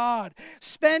for God.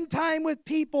 Spend time with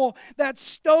people that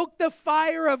stoke the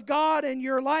fire of God in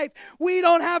your life. We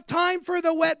don't have time for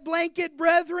the wet blanket,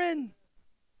 brethren.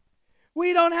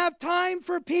 We don't have time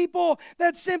for people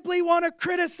that simply want to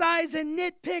criticize and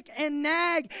nitpick and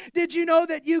nag. Did you know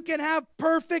that you can have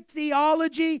perfect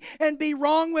theology and be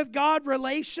wrong with God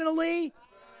relationally?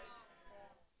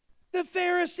 The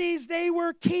Pharisees, they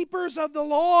were keepers of the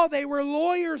law. They were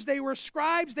lawyers. They were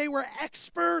scribes. They were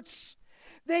experts.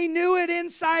 They knew it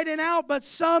inside and out, but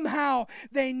somehow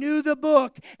they knew the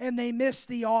book and they missed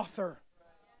the author.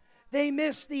 They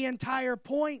missed the entire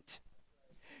point.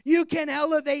 You can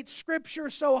elevate Scripture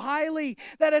so highly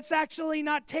that it's actually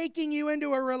not taking you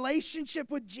into a relationship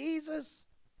with Jesus.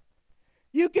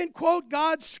 You can quote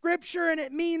God's Scripture and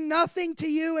it mean nothing to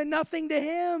you and nothing to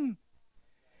Him.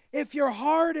 If your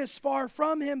heart is far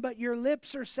from Him, but your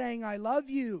lips are saying, I love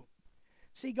you.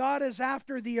 See, God is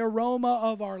after the aroma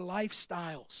of our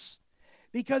lifestyles.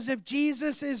 Because if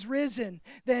Jesus is risen,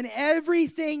 then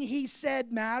everything He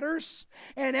said matters,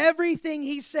 and everything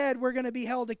He said we're going to be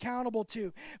held accountable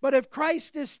to. But if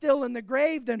Christ is still in the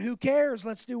grave, then who cares?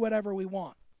 Let's do whatever we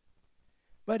want.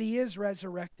 But He is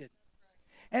resurrected.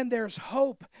 And there's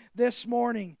hope this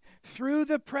morning through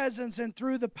the presence and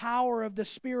through the power of the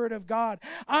Spirit of God.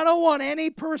 I don't want any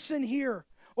person here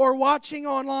or watching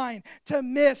online to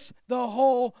miss the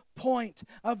whole point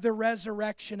of the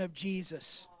resurrection of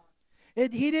Jesus.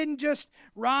 He didn't just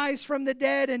rise from the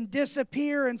dead and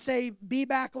disappear and say, be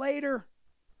back later.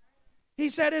 He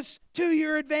said, it's to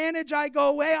your advantage I go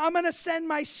away. I'm going to send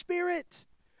my Spirit.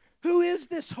 Who is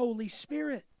this Holy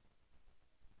Spirit?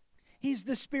 He's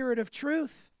the Spirit of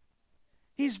truth.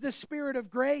 He's the Spirit of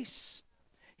grace.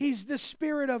 He's the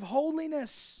Spirit of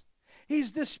holiness.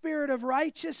 He's the Spirit of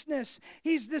righteousness.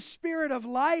 He's the Spirit of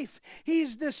life.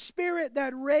 He's the Spirit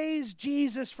that raised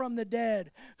Jesus from the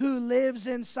dead, who lives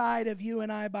inside of you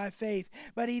and I by faith.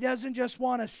 But He doesn't just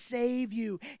want to save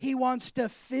you. He wants to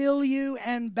fill you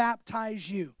and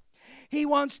baptize you. He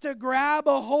wants to grab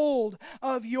a hold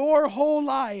of your whole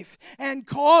life and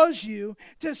cause you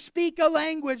to speak a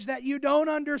language that you don't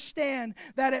understand,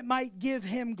 that it might give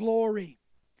Him glory.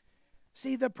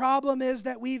 See, the problem is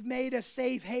that we've made a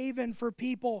safe haven for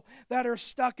people that are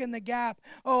stuck in the gap.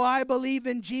 Oh, I believe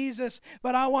in Jesus,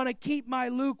 but I want to keep my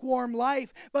lukewarm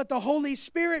life. But the Holy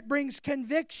Spirit brings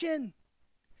conviction.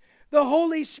 The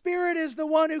Holy Spirit is the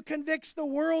one who convicts the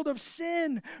world of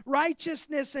sin,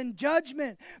 righteousness, and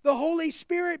judgment. The Holy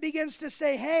Spirit begins to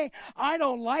say, hey, I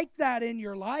don't like that in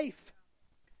your life.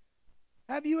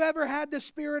 Have you ever had the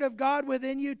Spirit of God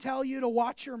within you tell you to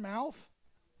watch your mouth?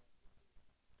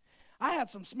 I had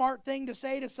some smart thing to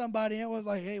say to somebody. It was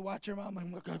like, hey, watch your mouth.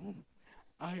 I'm like,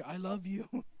 I love you.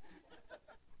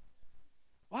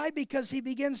 Why? Because He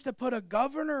begins to put a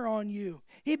governor on you.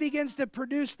 He begins to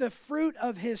produce the fruit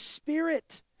of His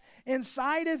Spirit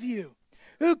inside of you.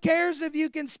 Who cares if you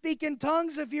can speak in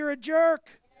tongues if you're a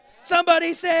jerk?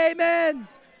 Somebody say amen.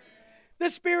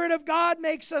 The Spirit of God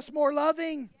makes us more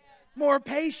loving, more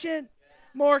patient,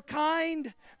 more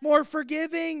kind, more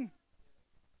forgiving.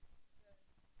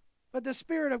 But the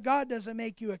Spirit of God doesn't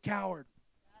make you a coward.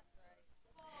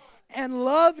 And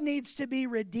love needs to be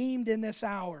redeemed in this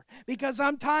hour, because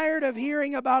I'm tired of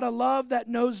hearing about a love that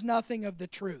knows nothing of the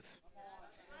truth.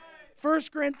 1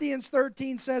 Corinthians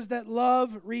 13 says that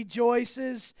love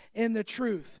rejoices in the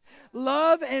truth.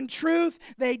 Love and truth,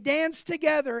 they dance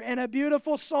together in a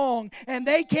beautiful song, and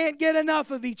they can't get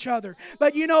enough of each other.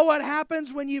 But you know what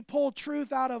happens when you pull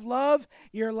truth out of love?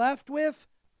 You're left with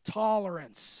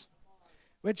tolerance,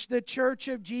 which the Church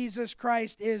of Jesus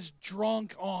Christ is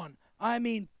drunk on. I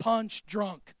mean punch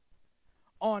drunk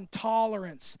on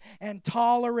tolerance and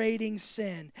tolerating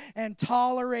sin and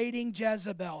tolerating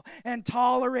Jezebel and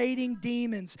tolerating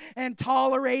demons and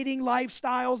tolerating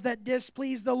lifestyles that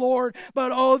displease the Lord.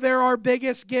 But oh, they're our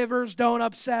biggest givers. Don't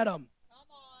upset them. Come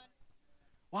on.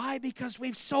 Why? Because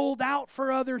we've sold out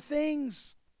for other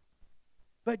things.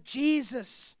 But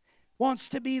Jesus wants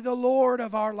to be the Lord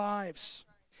of our lives.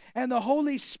 And the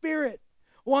Holy Spirit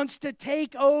wants to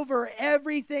take over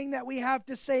everything that we have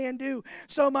to say and do.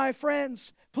 So my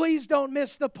friends, please don't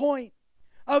miss the point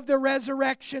of the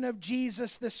resurrection of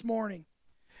Jesus this morning.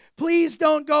 Please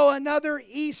don't go another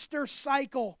Easter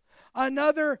cycle,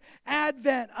 another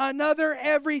Advent, another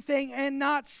everything, and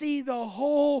not see the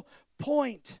whole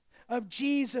point of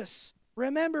Jesus.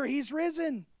 Remember, He's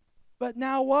risen. But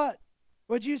now what?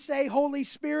 Would you say Holy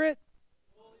Spirit?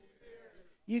 Holy Spirit.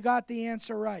 You got the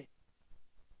answer right.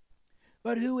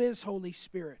 But who is Holy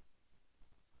Spirit?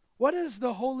 What is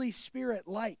the Holy Spirit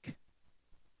like?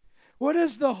 What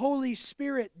does the Holy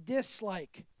Spirit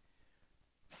dislike?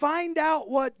 Find out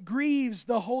what grieves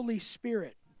the Holy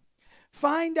Spirit.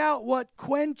 Find out what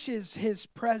quenches His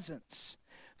presence.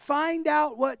 Find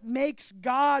out what makes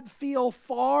God feel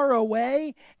far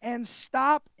away, and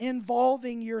stop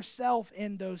involving yourself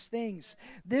in those things.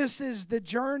 This is the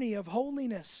journey of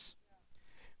holiness.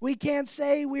 We can't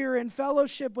say we're in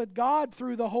fellowship with God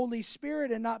through the Holy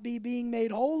Spirit and not be being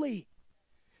made holy.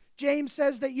 James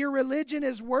says that your religion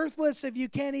is worthless if you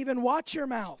can't even watch your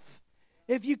mouth,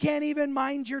 if you can't even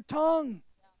mind your tongue.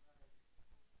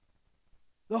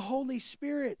 The Holy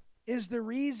Spirit is the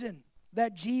reason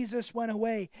that Jesus went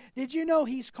away. Did you know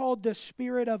He's called the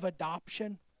Spirit of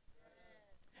adoption?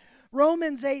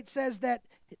 Romans 8 says that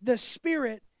the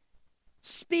Spirit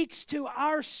speaks to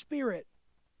our spirit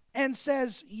and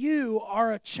says, you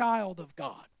are a child of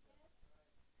God.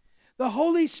 The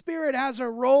Holy Spirit has a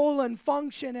role and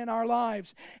function in our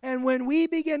lives. And when we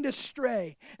begin to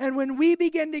stray, and when we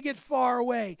begin to get far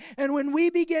away, and when we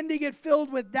begin to get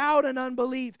filled with doubt and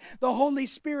unbelief, the Holy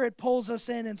Spirit pulls us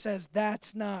in and says,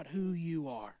 that's not who you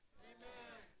are.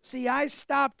 See, I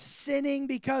stopped sinning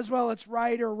because, well, it's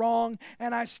right or wrong,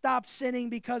 and I stopped sinning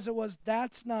because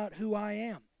that's not who I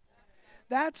am.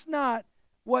 That's not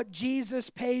what Jesus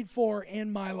paid for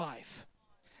in my life.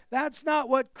 That's not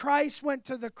what Christ went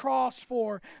to the cross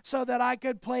for, so that I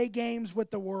could play games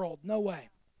with the world. No way.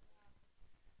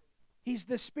 He's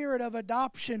the Spirit of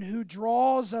adoption who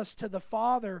draws us to the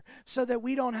Father so that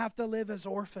we don't have to live as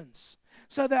orphans,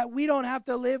 so that we don't have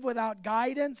to live without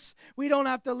guidance. We don't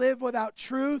have to live without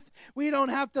truth. We don't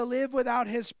have to live without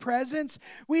His presence.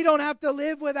 We don't have to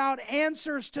live without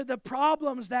answers to the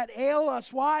problems that ail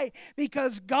us. Why?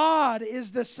 Because God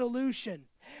is the solution,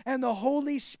 and the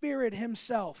Holy Spirit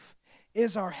Himself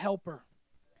is our helper.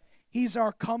 He's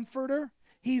our comforter.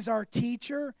 He's our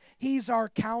teacher. He's our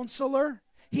counselor.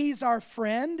 He's our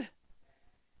friend.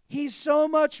 He's so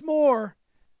much more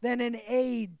than an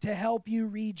aid to help you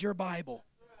read your Bible.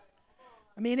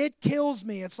 I mean, it kills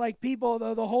me. It's like people,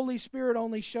 though, the Holy Spirit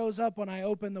only shows up when I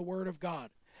open the Word of God.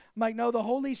 I'm like, no, the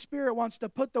Holy Spirit wants to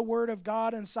put the Word of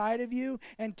God inside of you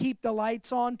and keep the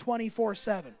lights on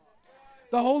 24/7.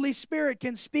 The Holy Spirit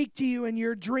can speak to you in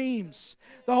your dreams.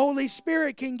 The Holy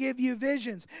Spirit can give you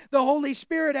visions. The Holy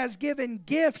Spirit has given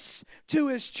gifts to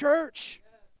His church.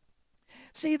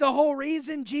 See, the whole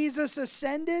reason Jesus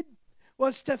ascended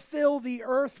was to fill the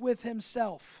earth with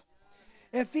Himself.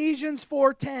 Ephesians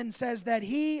 4:10 says that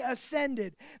He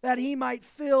ascended that He might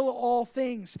fill all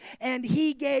things. And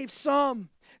He gave some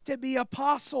to be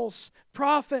apostles,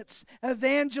 prophets,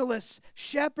 evangelists,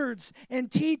 shepherds,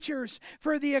 and teachers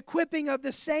for the equipping of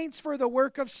the saints for the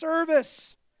work of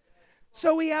service.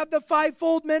 So we have the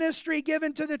fivefold ministry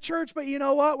given to the church, but you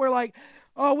know what? We're like,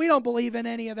 oh, we don't believe in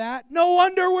any of that. No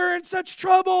wonder we're in such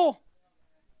trouble.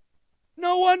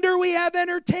 No wonder we have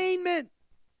entertainment.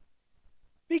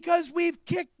 Because we've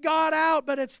kicked God out,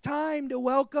 but it's time to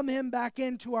welcome Him back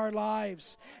into our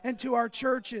lives and to our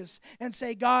churches and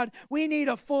say, God, we need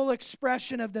a full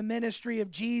expression of the ministry of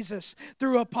Jesus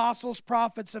through apostles,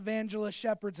 prophets, evangelists,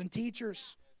 shepherds, and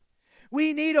teachers.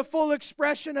 We need a full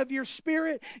expression of your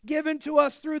Spirit given to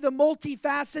us through the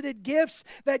multifaceted gifts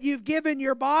that you've given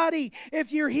your body.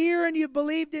 If you're here and you've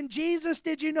believed in Jesus,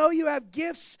 did you know you have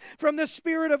gifts from the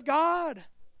Spirit of God?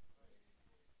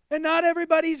 And not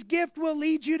everybody's gift will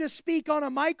lead you to speak on a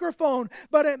microphone,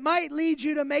 but it might lead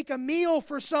you to make a meal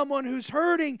for someone who's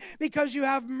hurting because you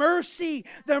have mercy,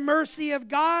 the mercy of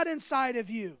God inside of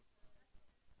you.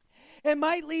 It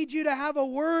might lead you to have a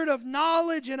word of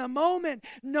knowledge in a moment,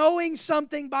 knowing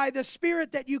something by the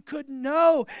Spirit that you couldn't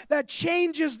know, that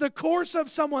changes the course of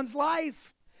someone's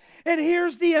life. And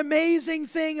here's the amazing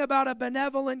thing about a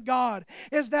benevolent God,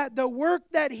 is that the work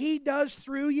that He does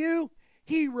through you,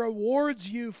 He rewards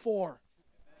you for.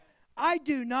 I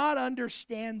do not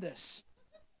understand this.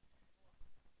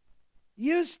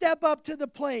 You step up to the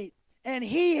plate and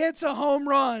He hits a home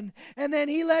run, and then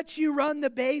He lets you run the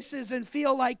bases and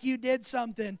feel like you did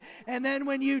something. And then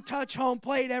when you touch home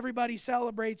plate, everybody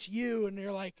celebrates you, and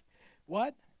you're like,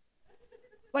 what?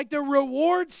 Like, the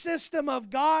reward system of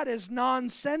God is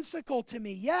nonsensical to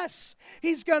me. Yes,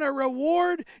 He's going to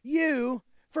reward you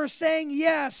for saying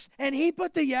yes, and He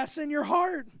put the yes in your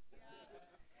heart.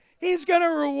 He's going to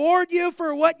reward you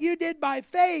for what you did by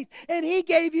faith, and He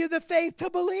gave you the faith to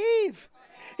believe.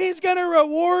 He's going to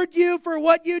reward you for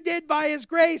what you did by His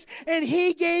grace, and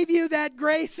He gave you that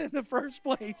grace in the first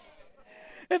place.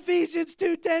 Ephesians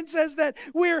 2:10 says that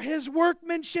we're His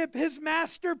workmanship, His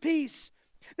masterpiece,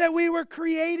 that we were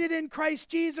created in Christ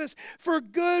Jesus for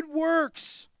good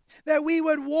works, that we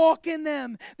would walk in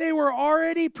them. They were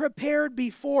already prepared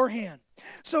beforehand.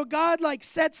 So God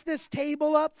sets this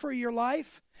table up for your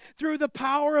life through the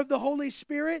power of the Holy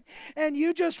Spirit, and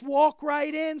you just walk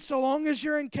right in so long as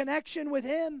you're in connection with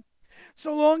Him,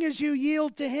 so long as you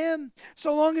yield to Him,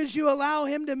 so long as you allow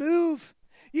Him to move.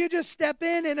 You just step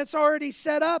in and it's already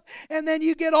set up, and then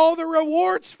you get all the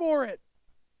rewards for it.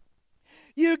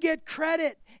 You get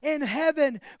credit in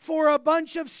heaven for a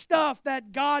bunch of stuff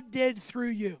that God did through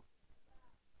you.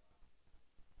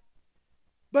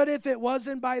 But if it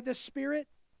wasn't by the Spirit,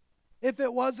 if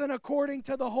it wasn't according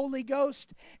to the Holy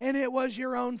Ghost, and it was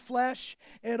your own flesh,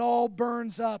 it all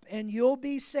burns up, and you'll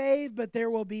be saved, but there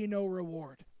will be no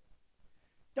reward.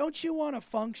 Don't you want to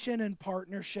function in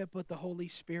partnership with the Holy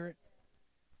Spirit?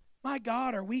 My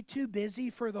God, are we too busy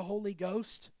for the Holy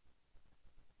Ghost?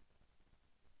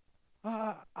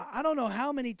 I don't know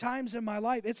how many times in my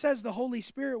life, it says the Holy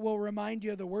Spirit will remind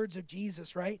you of the words of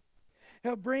Jesus, right?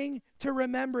 He'll bring to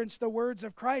remembrance the words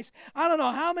of Christ. I don't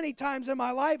know how many times in my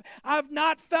life I've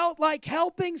not felt like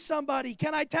helping somebody.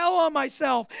 Can I tell on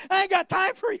myself? I ain't got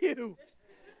time for you.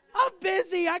 I'm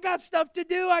busy. I got stuff to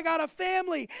do. I got a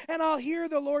family. And I'll hear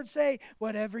the Lord say,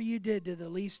 whatever you did to the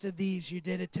least of these, you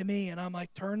did it to me. And I'm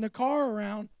like, turn the car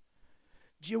around.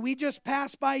 We just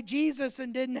passed by Jesus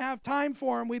and didn't have time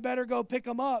for Him. We better go pick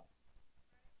Him up.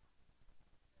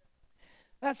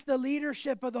 That's the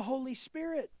leadership of the Holy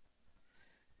Spirit.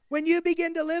 When you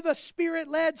begin to live a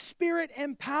Spirit-led,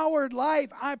 Spirit-empowered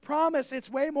life, I promise it's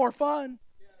way more fun.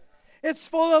 It's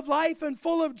full of life and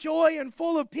full of joy and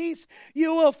full of peace.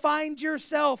 You will find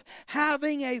yourself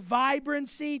having a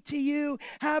vibrancy to you,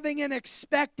 having an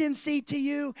expectancy to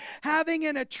you, having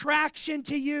an attraction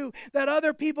to you that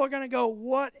other people are going to go,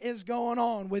 what is going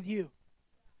on with you?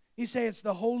 You say, it's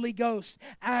the Holy Ghost,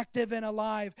 active and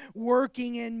alive,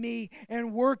 working in me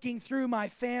and working through my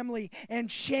family and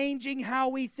changing how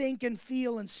we think and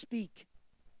feel and speak.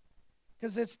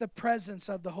 Because it's the presence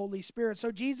of the Holy Spirit.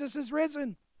 So Jesus is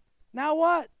risen. Now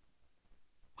what?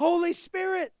 Holy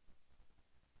Spirit,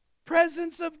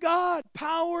 presence of God,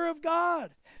 power of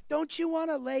God. Don't you want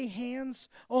to lay hands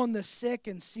on the sick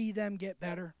and see them get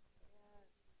better?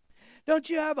 Don't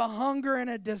you have a hunger and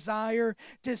a desire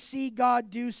to see God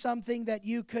do something that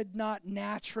you could not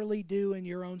naturally do in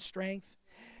your own strength?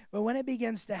 But when it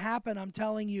begins to happen, I'm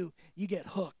telling you, you get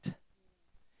hooked.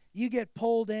 You get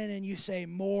pulled in and you say,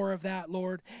 more of that,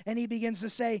 Lord. And He begins to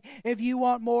say, if you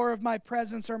want more of my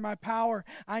presence or my power,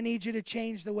 I need you to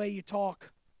change the way you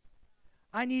talk.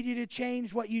 I need you to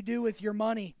change what you do with your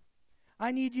money.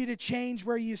 I need you to change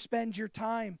where you spend your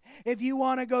time. If you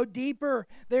want to go deeper,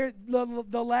 the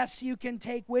less you can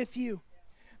take with you.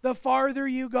 The farther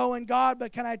you go in God,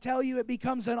 but can I tell you, it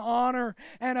becomes an honor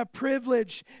and a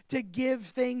privilege to give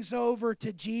things over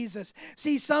to Jesus.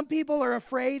 See, some people are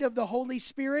afraid of the Holy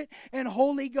Spirit and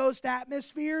Holy Ghost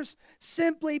atmospheres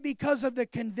simply because of the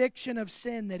conviction of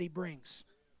sin that He brings.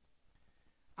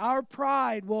 Our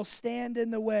pride will stand in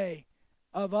the way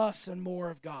of us and more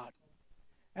of God.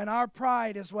 And our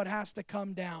pride is what has to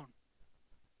come down.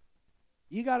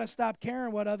 You got to stop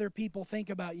caring what other people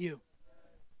think about you.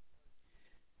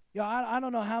 I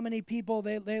don't know how many people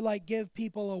they like give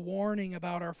people a warning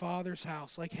about our Father's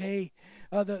house. Like, hey,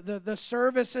 the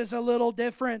service is a little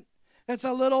different. It's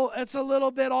a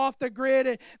little bit off the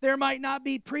grid. There might not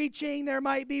be preaching. There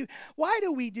might be. Why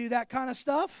do we do that kind of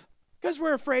stuff? Because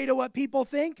we're afraid of what people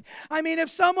think. I mean, if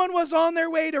someone was on their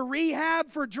way to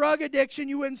rehab for drug addiction,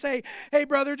 you wouldn't say, hey,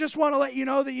 brother, just want to let you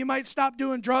know that you might stop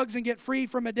doing drugs and get free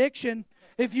from addiction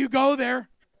if you go there.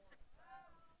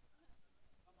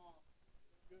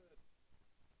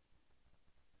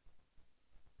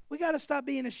 We got to stop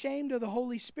being ashamed of the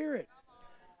Holy Spirit.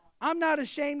 I'm not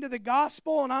ashamed of the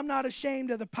gospel, and I'm not ashamed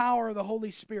of the power of the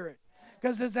Holy Spirit.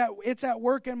 Because it's at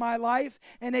work in my life,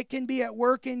 and it can be at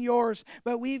work in yours.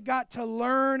 But we've got to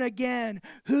learn again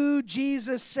who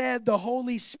Jesus said the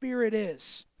Holy Spirit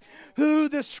is. Who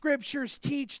the Scriptures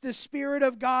teach the Spirit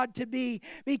of God to be.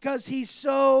 Because He's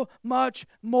so much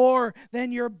more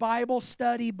than your Bible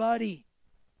study buddy.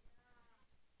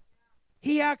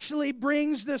 He actually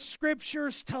brings the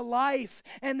Scriptures to life,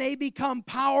 and they become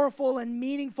powerful and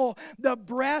meaningful. The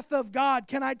breath of God.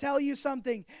 Can I tell you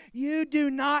something? You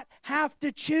do not have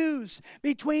to choose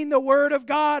between the Word of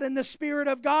God and the Spirit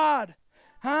of God.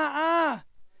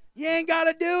 You ain't got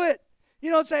to do it.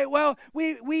 You don't say, well,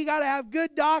 we got to have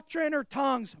good doctrine or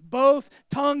tongues. Both.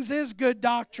 Tongues is good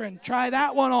doctrine. Try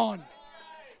that one on.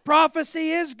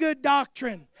 Prophecy is good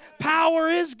doctrine. Power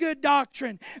is good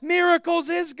doctrine. Miracles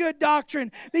is good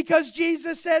doctrine. Because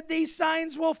Jesus said these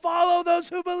signs will follow those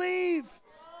who believe.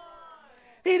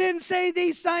 He didn't say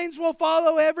these signs will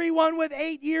follow everyone with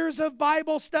 8 years of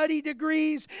Bible study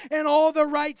degrees and all the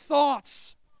right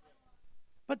thoughts.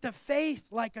 But the faith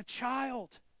like a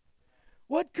child.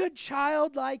 What could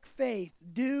childlike faith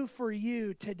do for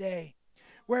you today?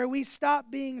 Where we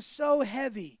stop being so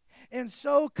heavy and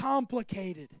so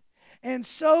complicated and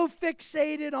so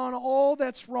fixated on all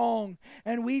that's wrong,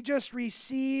 and we just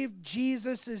receive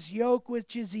Jesus' yoke,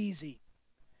 which is easy,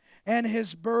 and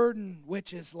His burden,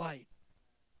 which is light.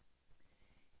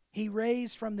 He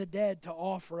raised from the dead to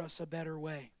offer us a better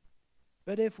way.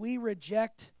 But if we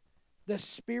reject the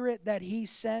Spirit that He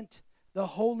sent, the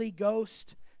Holy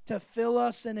Ghost, to fill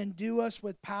us and endue us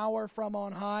with power from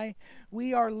on high,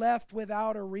 we are left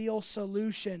without a real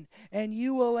solution. And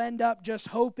you will end up just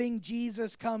hoping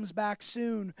Jesus comes back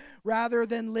soon, rather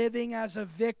than living as a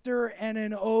victor and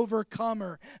an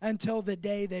overcomer until the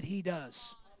day that He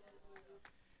does.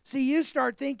 See, you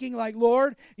start thinking like,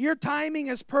 Lord, your timing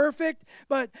is perfect,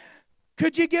 but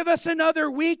could you give us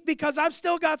another week? Because I've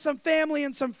still got some family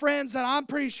and some friends that I'm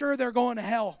pretty sure they're going to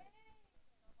hell.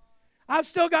 I've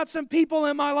still got some people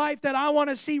in my life that I want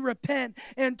to see repent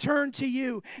and turn to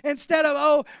you. Instead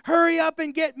of, hurry up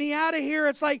and get me out of here.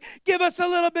 It's like, give us a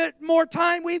little bit more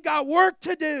time. We've got work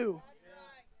to do.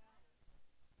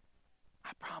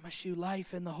 I promise you,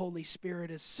 life in the Holy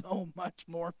Spirit is so much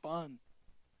more fun.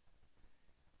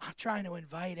 I'm trying to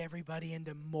invite everybody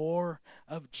into more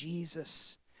of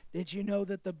Jesus. Did you know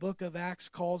that the book of Acts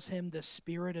calls Him the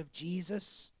Spirit of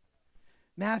Jesus?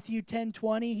 Matthew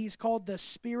 10:20, He's called the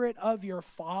Spirit of your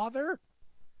Father.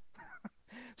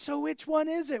 So which one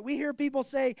is it? We hear people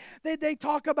say, they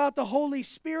talk about the Holy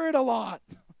Spirit a lot.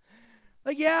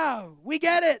 Like, yeah, we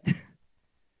get it.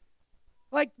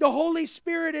 Like the Holy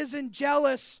Spirit isn't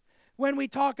jealous when we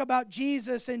talk about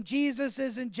Jesus, and Jesus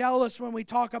isn't jealous when we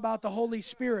talk about the Holy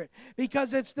Spirit,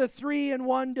 because it's the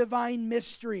 3-in-1 divine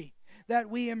mystery that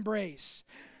we embrace.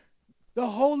 The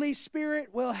Holy Spirit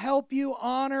will help you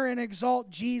honor and exalt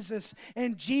Jesus,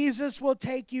 and Jesus will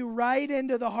take you right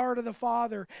into the heart of the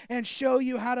Father and show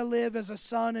you how to live as a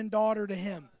son and daughter to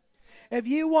Him. If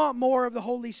you want more of the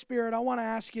Holy Spirit, I want to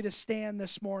ask you to stand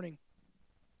this morning.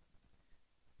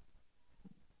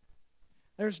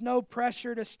 There's no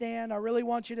pressure to stand. I really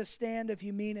want you to stand if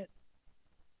you mean it.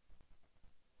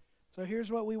 So here's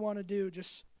what we want to do,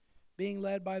 just being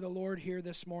led by the Lord here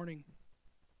this morning.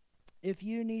 If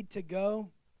you need to go,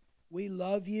 we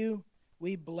love you.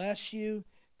 We bless you.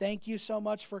 Thank you so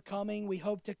much for coming. We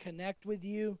hope to connect with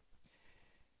you.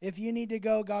 If you need to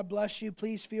go, God bless you.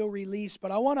 Please feel released. But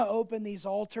I want to open these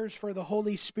altars for the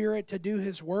Holy Spirit to do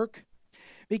His work,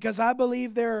 because I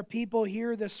believe there are people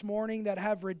here this morning that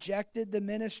have rejected the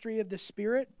ministry of the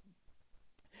Spirit.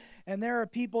 And there are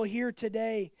people here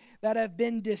today that have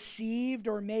been deceived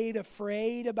or made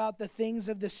afraid about the things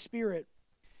of the Spirit.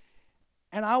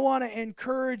 And I want to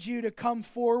encourage you to come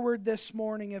forward this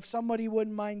morning. If somebody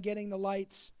wouldn't mind getting the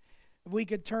lights If we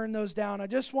could turn those down. I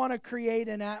just want to create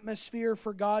an atmosphere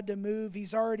for God to move.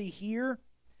 He's already here.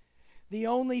 The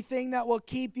only thing that will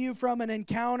keep you from an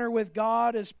encounter with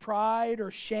God is pride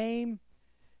or shame.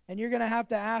 And you're going to have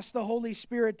to ask the Holy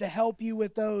Spirit to help you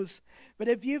with those. But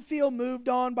if you feel moved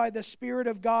on by the Spirit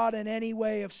of God in any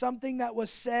way, if something that was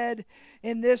said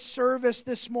in this service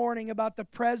this morning about the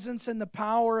presence and the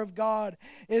power of God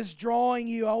is drawing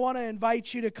you, I want to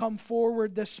invite you to come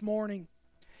forward this morning.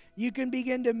 You can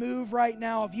begin to move right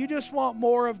now. If you just want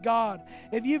more of God,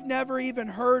 if you've never even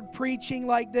heard preaching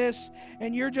like this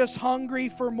and you're just hungry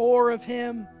for more of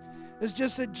Him, it's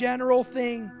just a general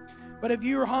thing. But if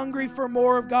you're hungry for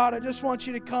more of God, I just want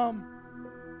you to come.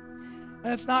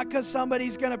 And it's not because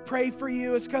somebody's going to pray for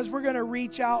you. It's because we're going to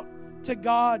reach out to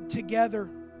God together.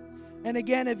 And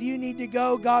again, if you need to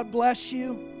go, God bless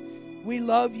you. We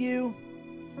love you.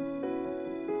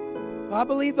 I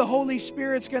believe the Holy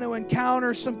Spirit's going to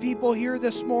encounter some people here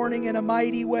this morning in a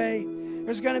mighty way.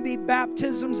 There's going to be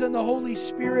baptisms in the Holy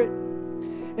Spirit.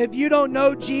 If you don't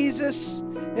know Jesus,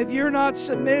 if you're not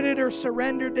submitted or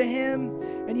surrendered to Him,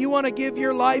 and you want to give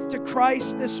your life to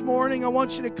Christ this morning, I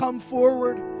want you to come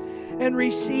forward and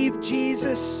receive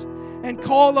Jesus and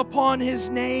call upon His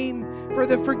name for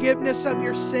the forgiveness of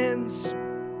your sins.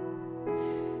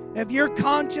 If you're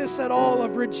conscious at all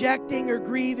of rejecting or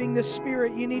grieving the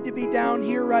Spirit, you need to be down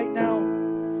here right now.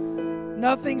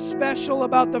 Nothing special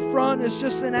about the front. It's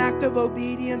just an act of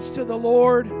obedience to the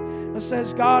Lord. It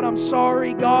says, God, I'm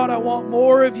sorry. God, I want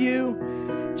more of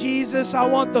you. Jesus, I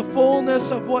want the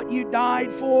fullness of what you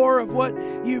died for, of what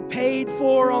you paid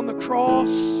for on the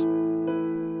cross.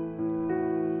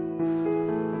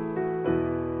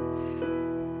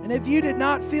 And if you did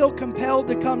not feel compelled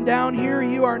to come down here,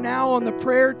 you are now on the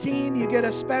prayer team. You get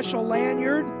a special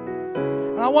lanyard.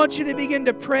 And I want you to begin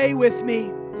to pray with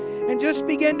me and just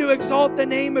begin to exalt the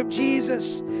name of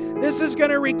Jesus. This is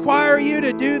going to require you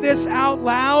to do this out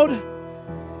loud,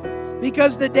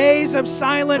 because the days of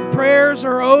silent prayers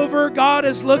are over. God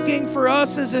is looking for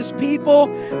us as His people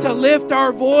to lift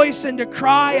our voice and to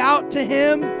cry out to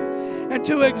Him and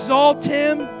to exalt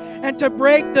Him and to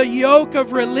break the yoke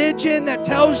of religion that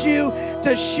tells you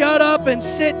to shut up and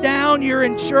sit down. You're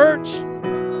in church.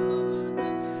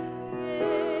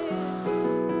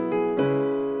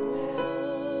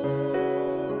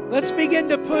 Let's begin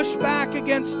to push back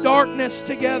against darkness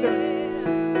together.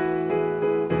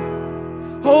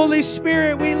 Holy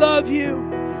Spirit, we love you.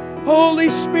 Holy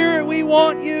Spirit, we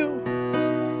want you.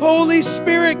 Holy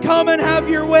Spirit, come and have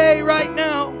your way right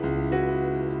now.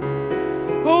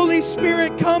 Holy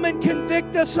Spirit, come and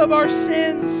convict us of our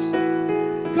sins.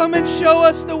 Come and show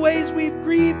us the ways we've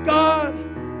grieved God.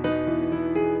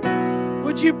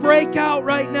 Would you break out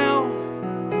right now?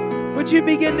 Would you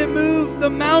begin to move the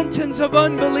mountains of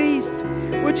unbelief?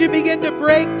 Would you begin to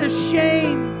break the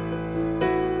shame?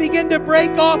 Begin to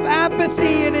break off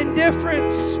apathy and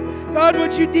indifference. God,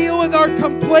 would you deal with our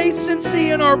complacency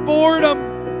and our boredom?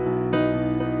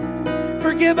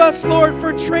 Forgive us, Lord,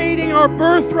 for trading our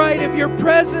birthright of your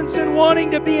presence and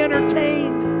wanting to be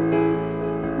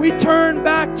entertained. We turn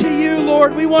back to you,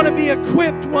 Lord. We want to be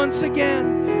equipped once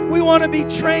again. We want to be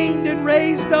trained and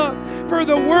raised up for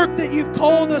the work that you've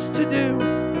called us to do.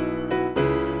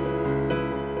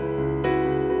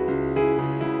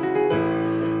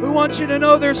 We want you to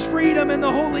know there's freedom in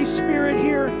the Holy Spirit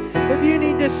here. If you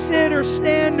need to sit or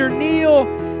stand or kneel,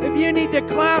 if you need to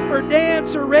clap or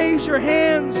dance or raise your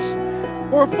hands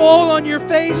or fall on your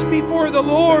face before the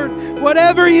Lord,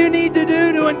 whatever you need to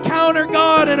do to encounter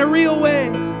God in a real way.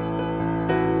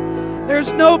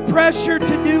 There's no pressure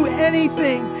to do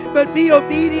anything but be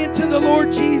obedient to the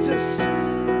Lord Jesus.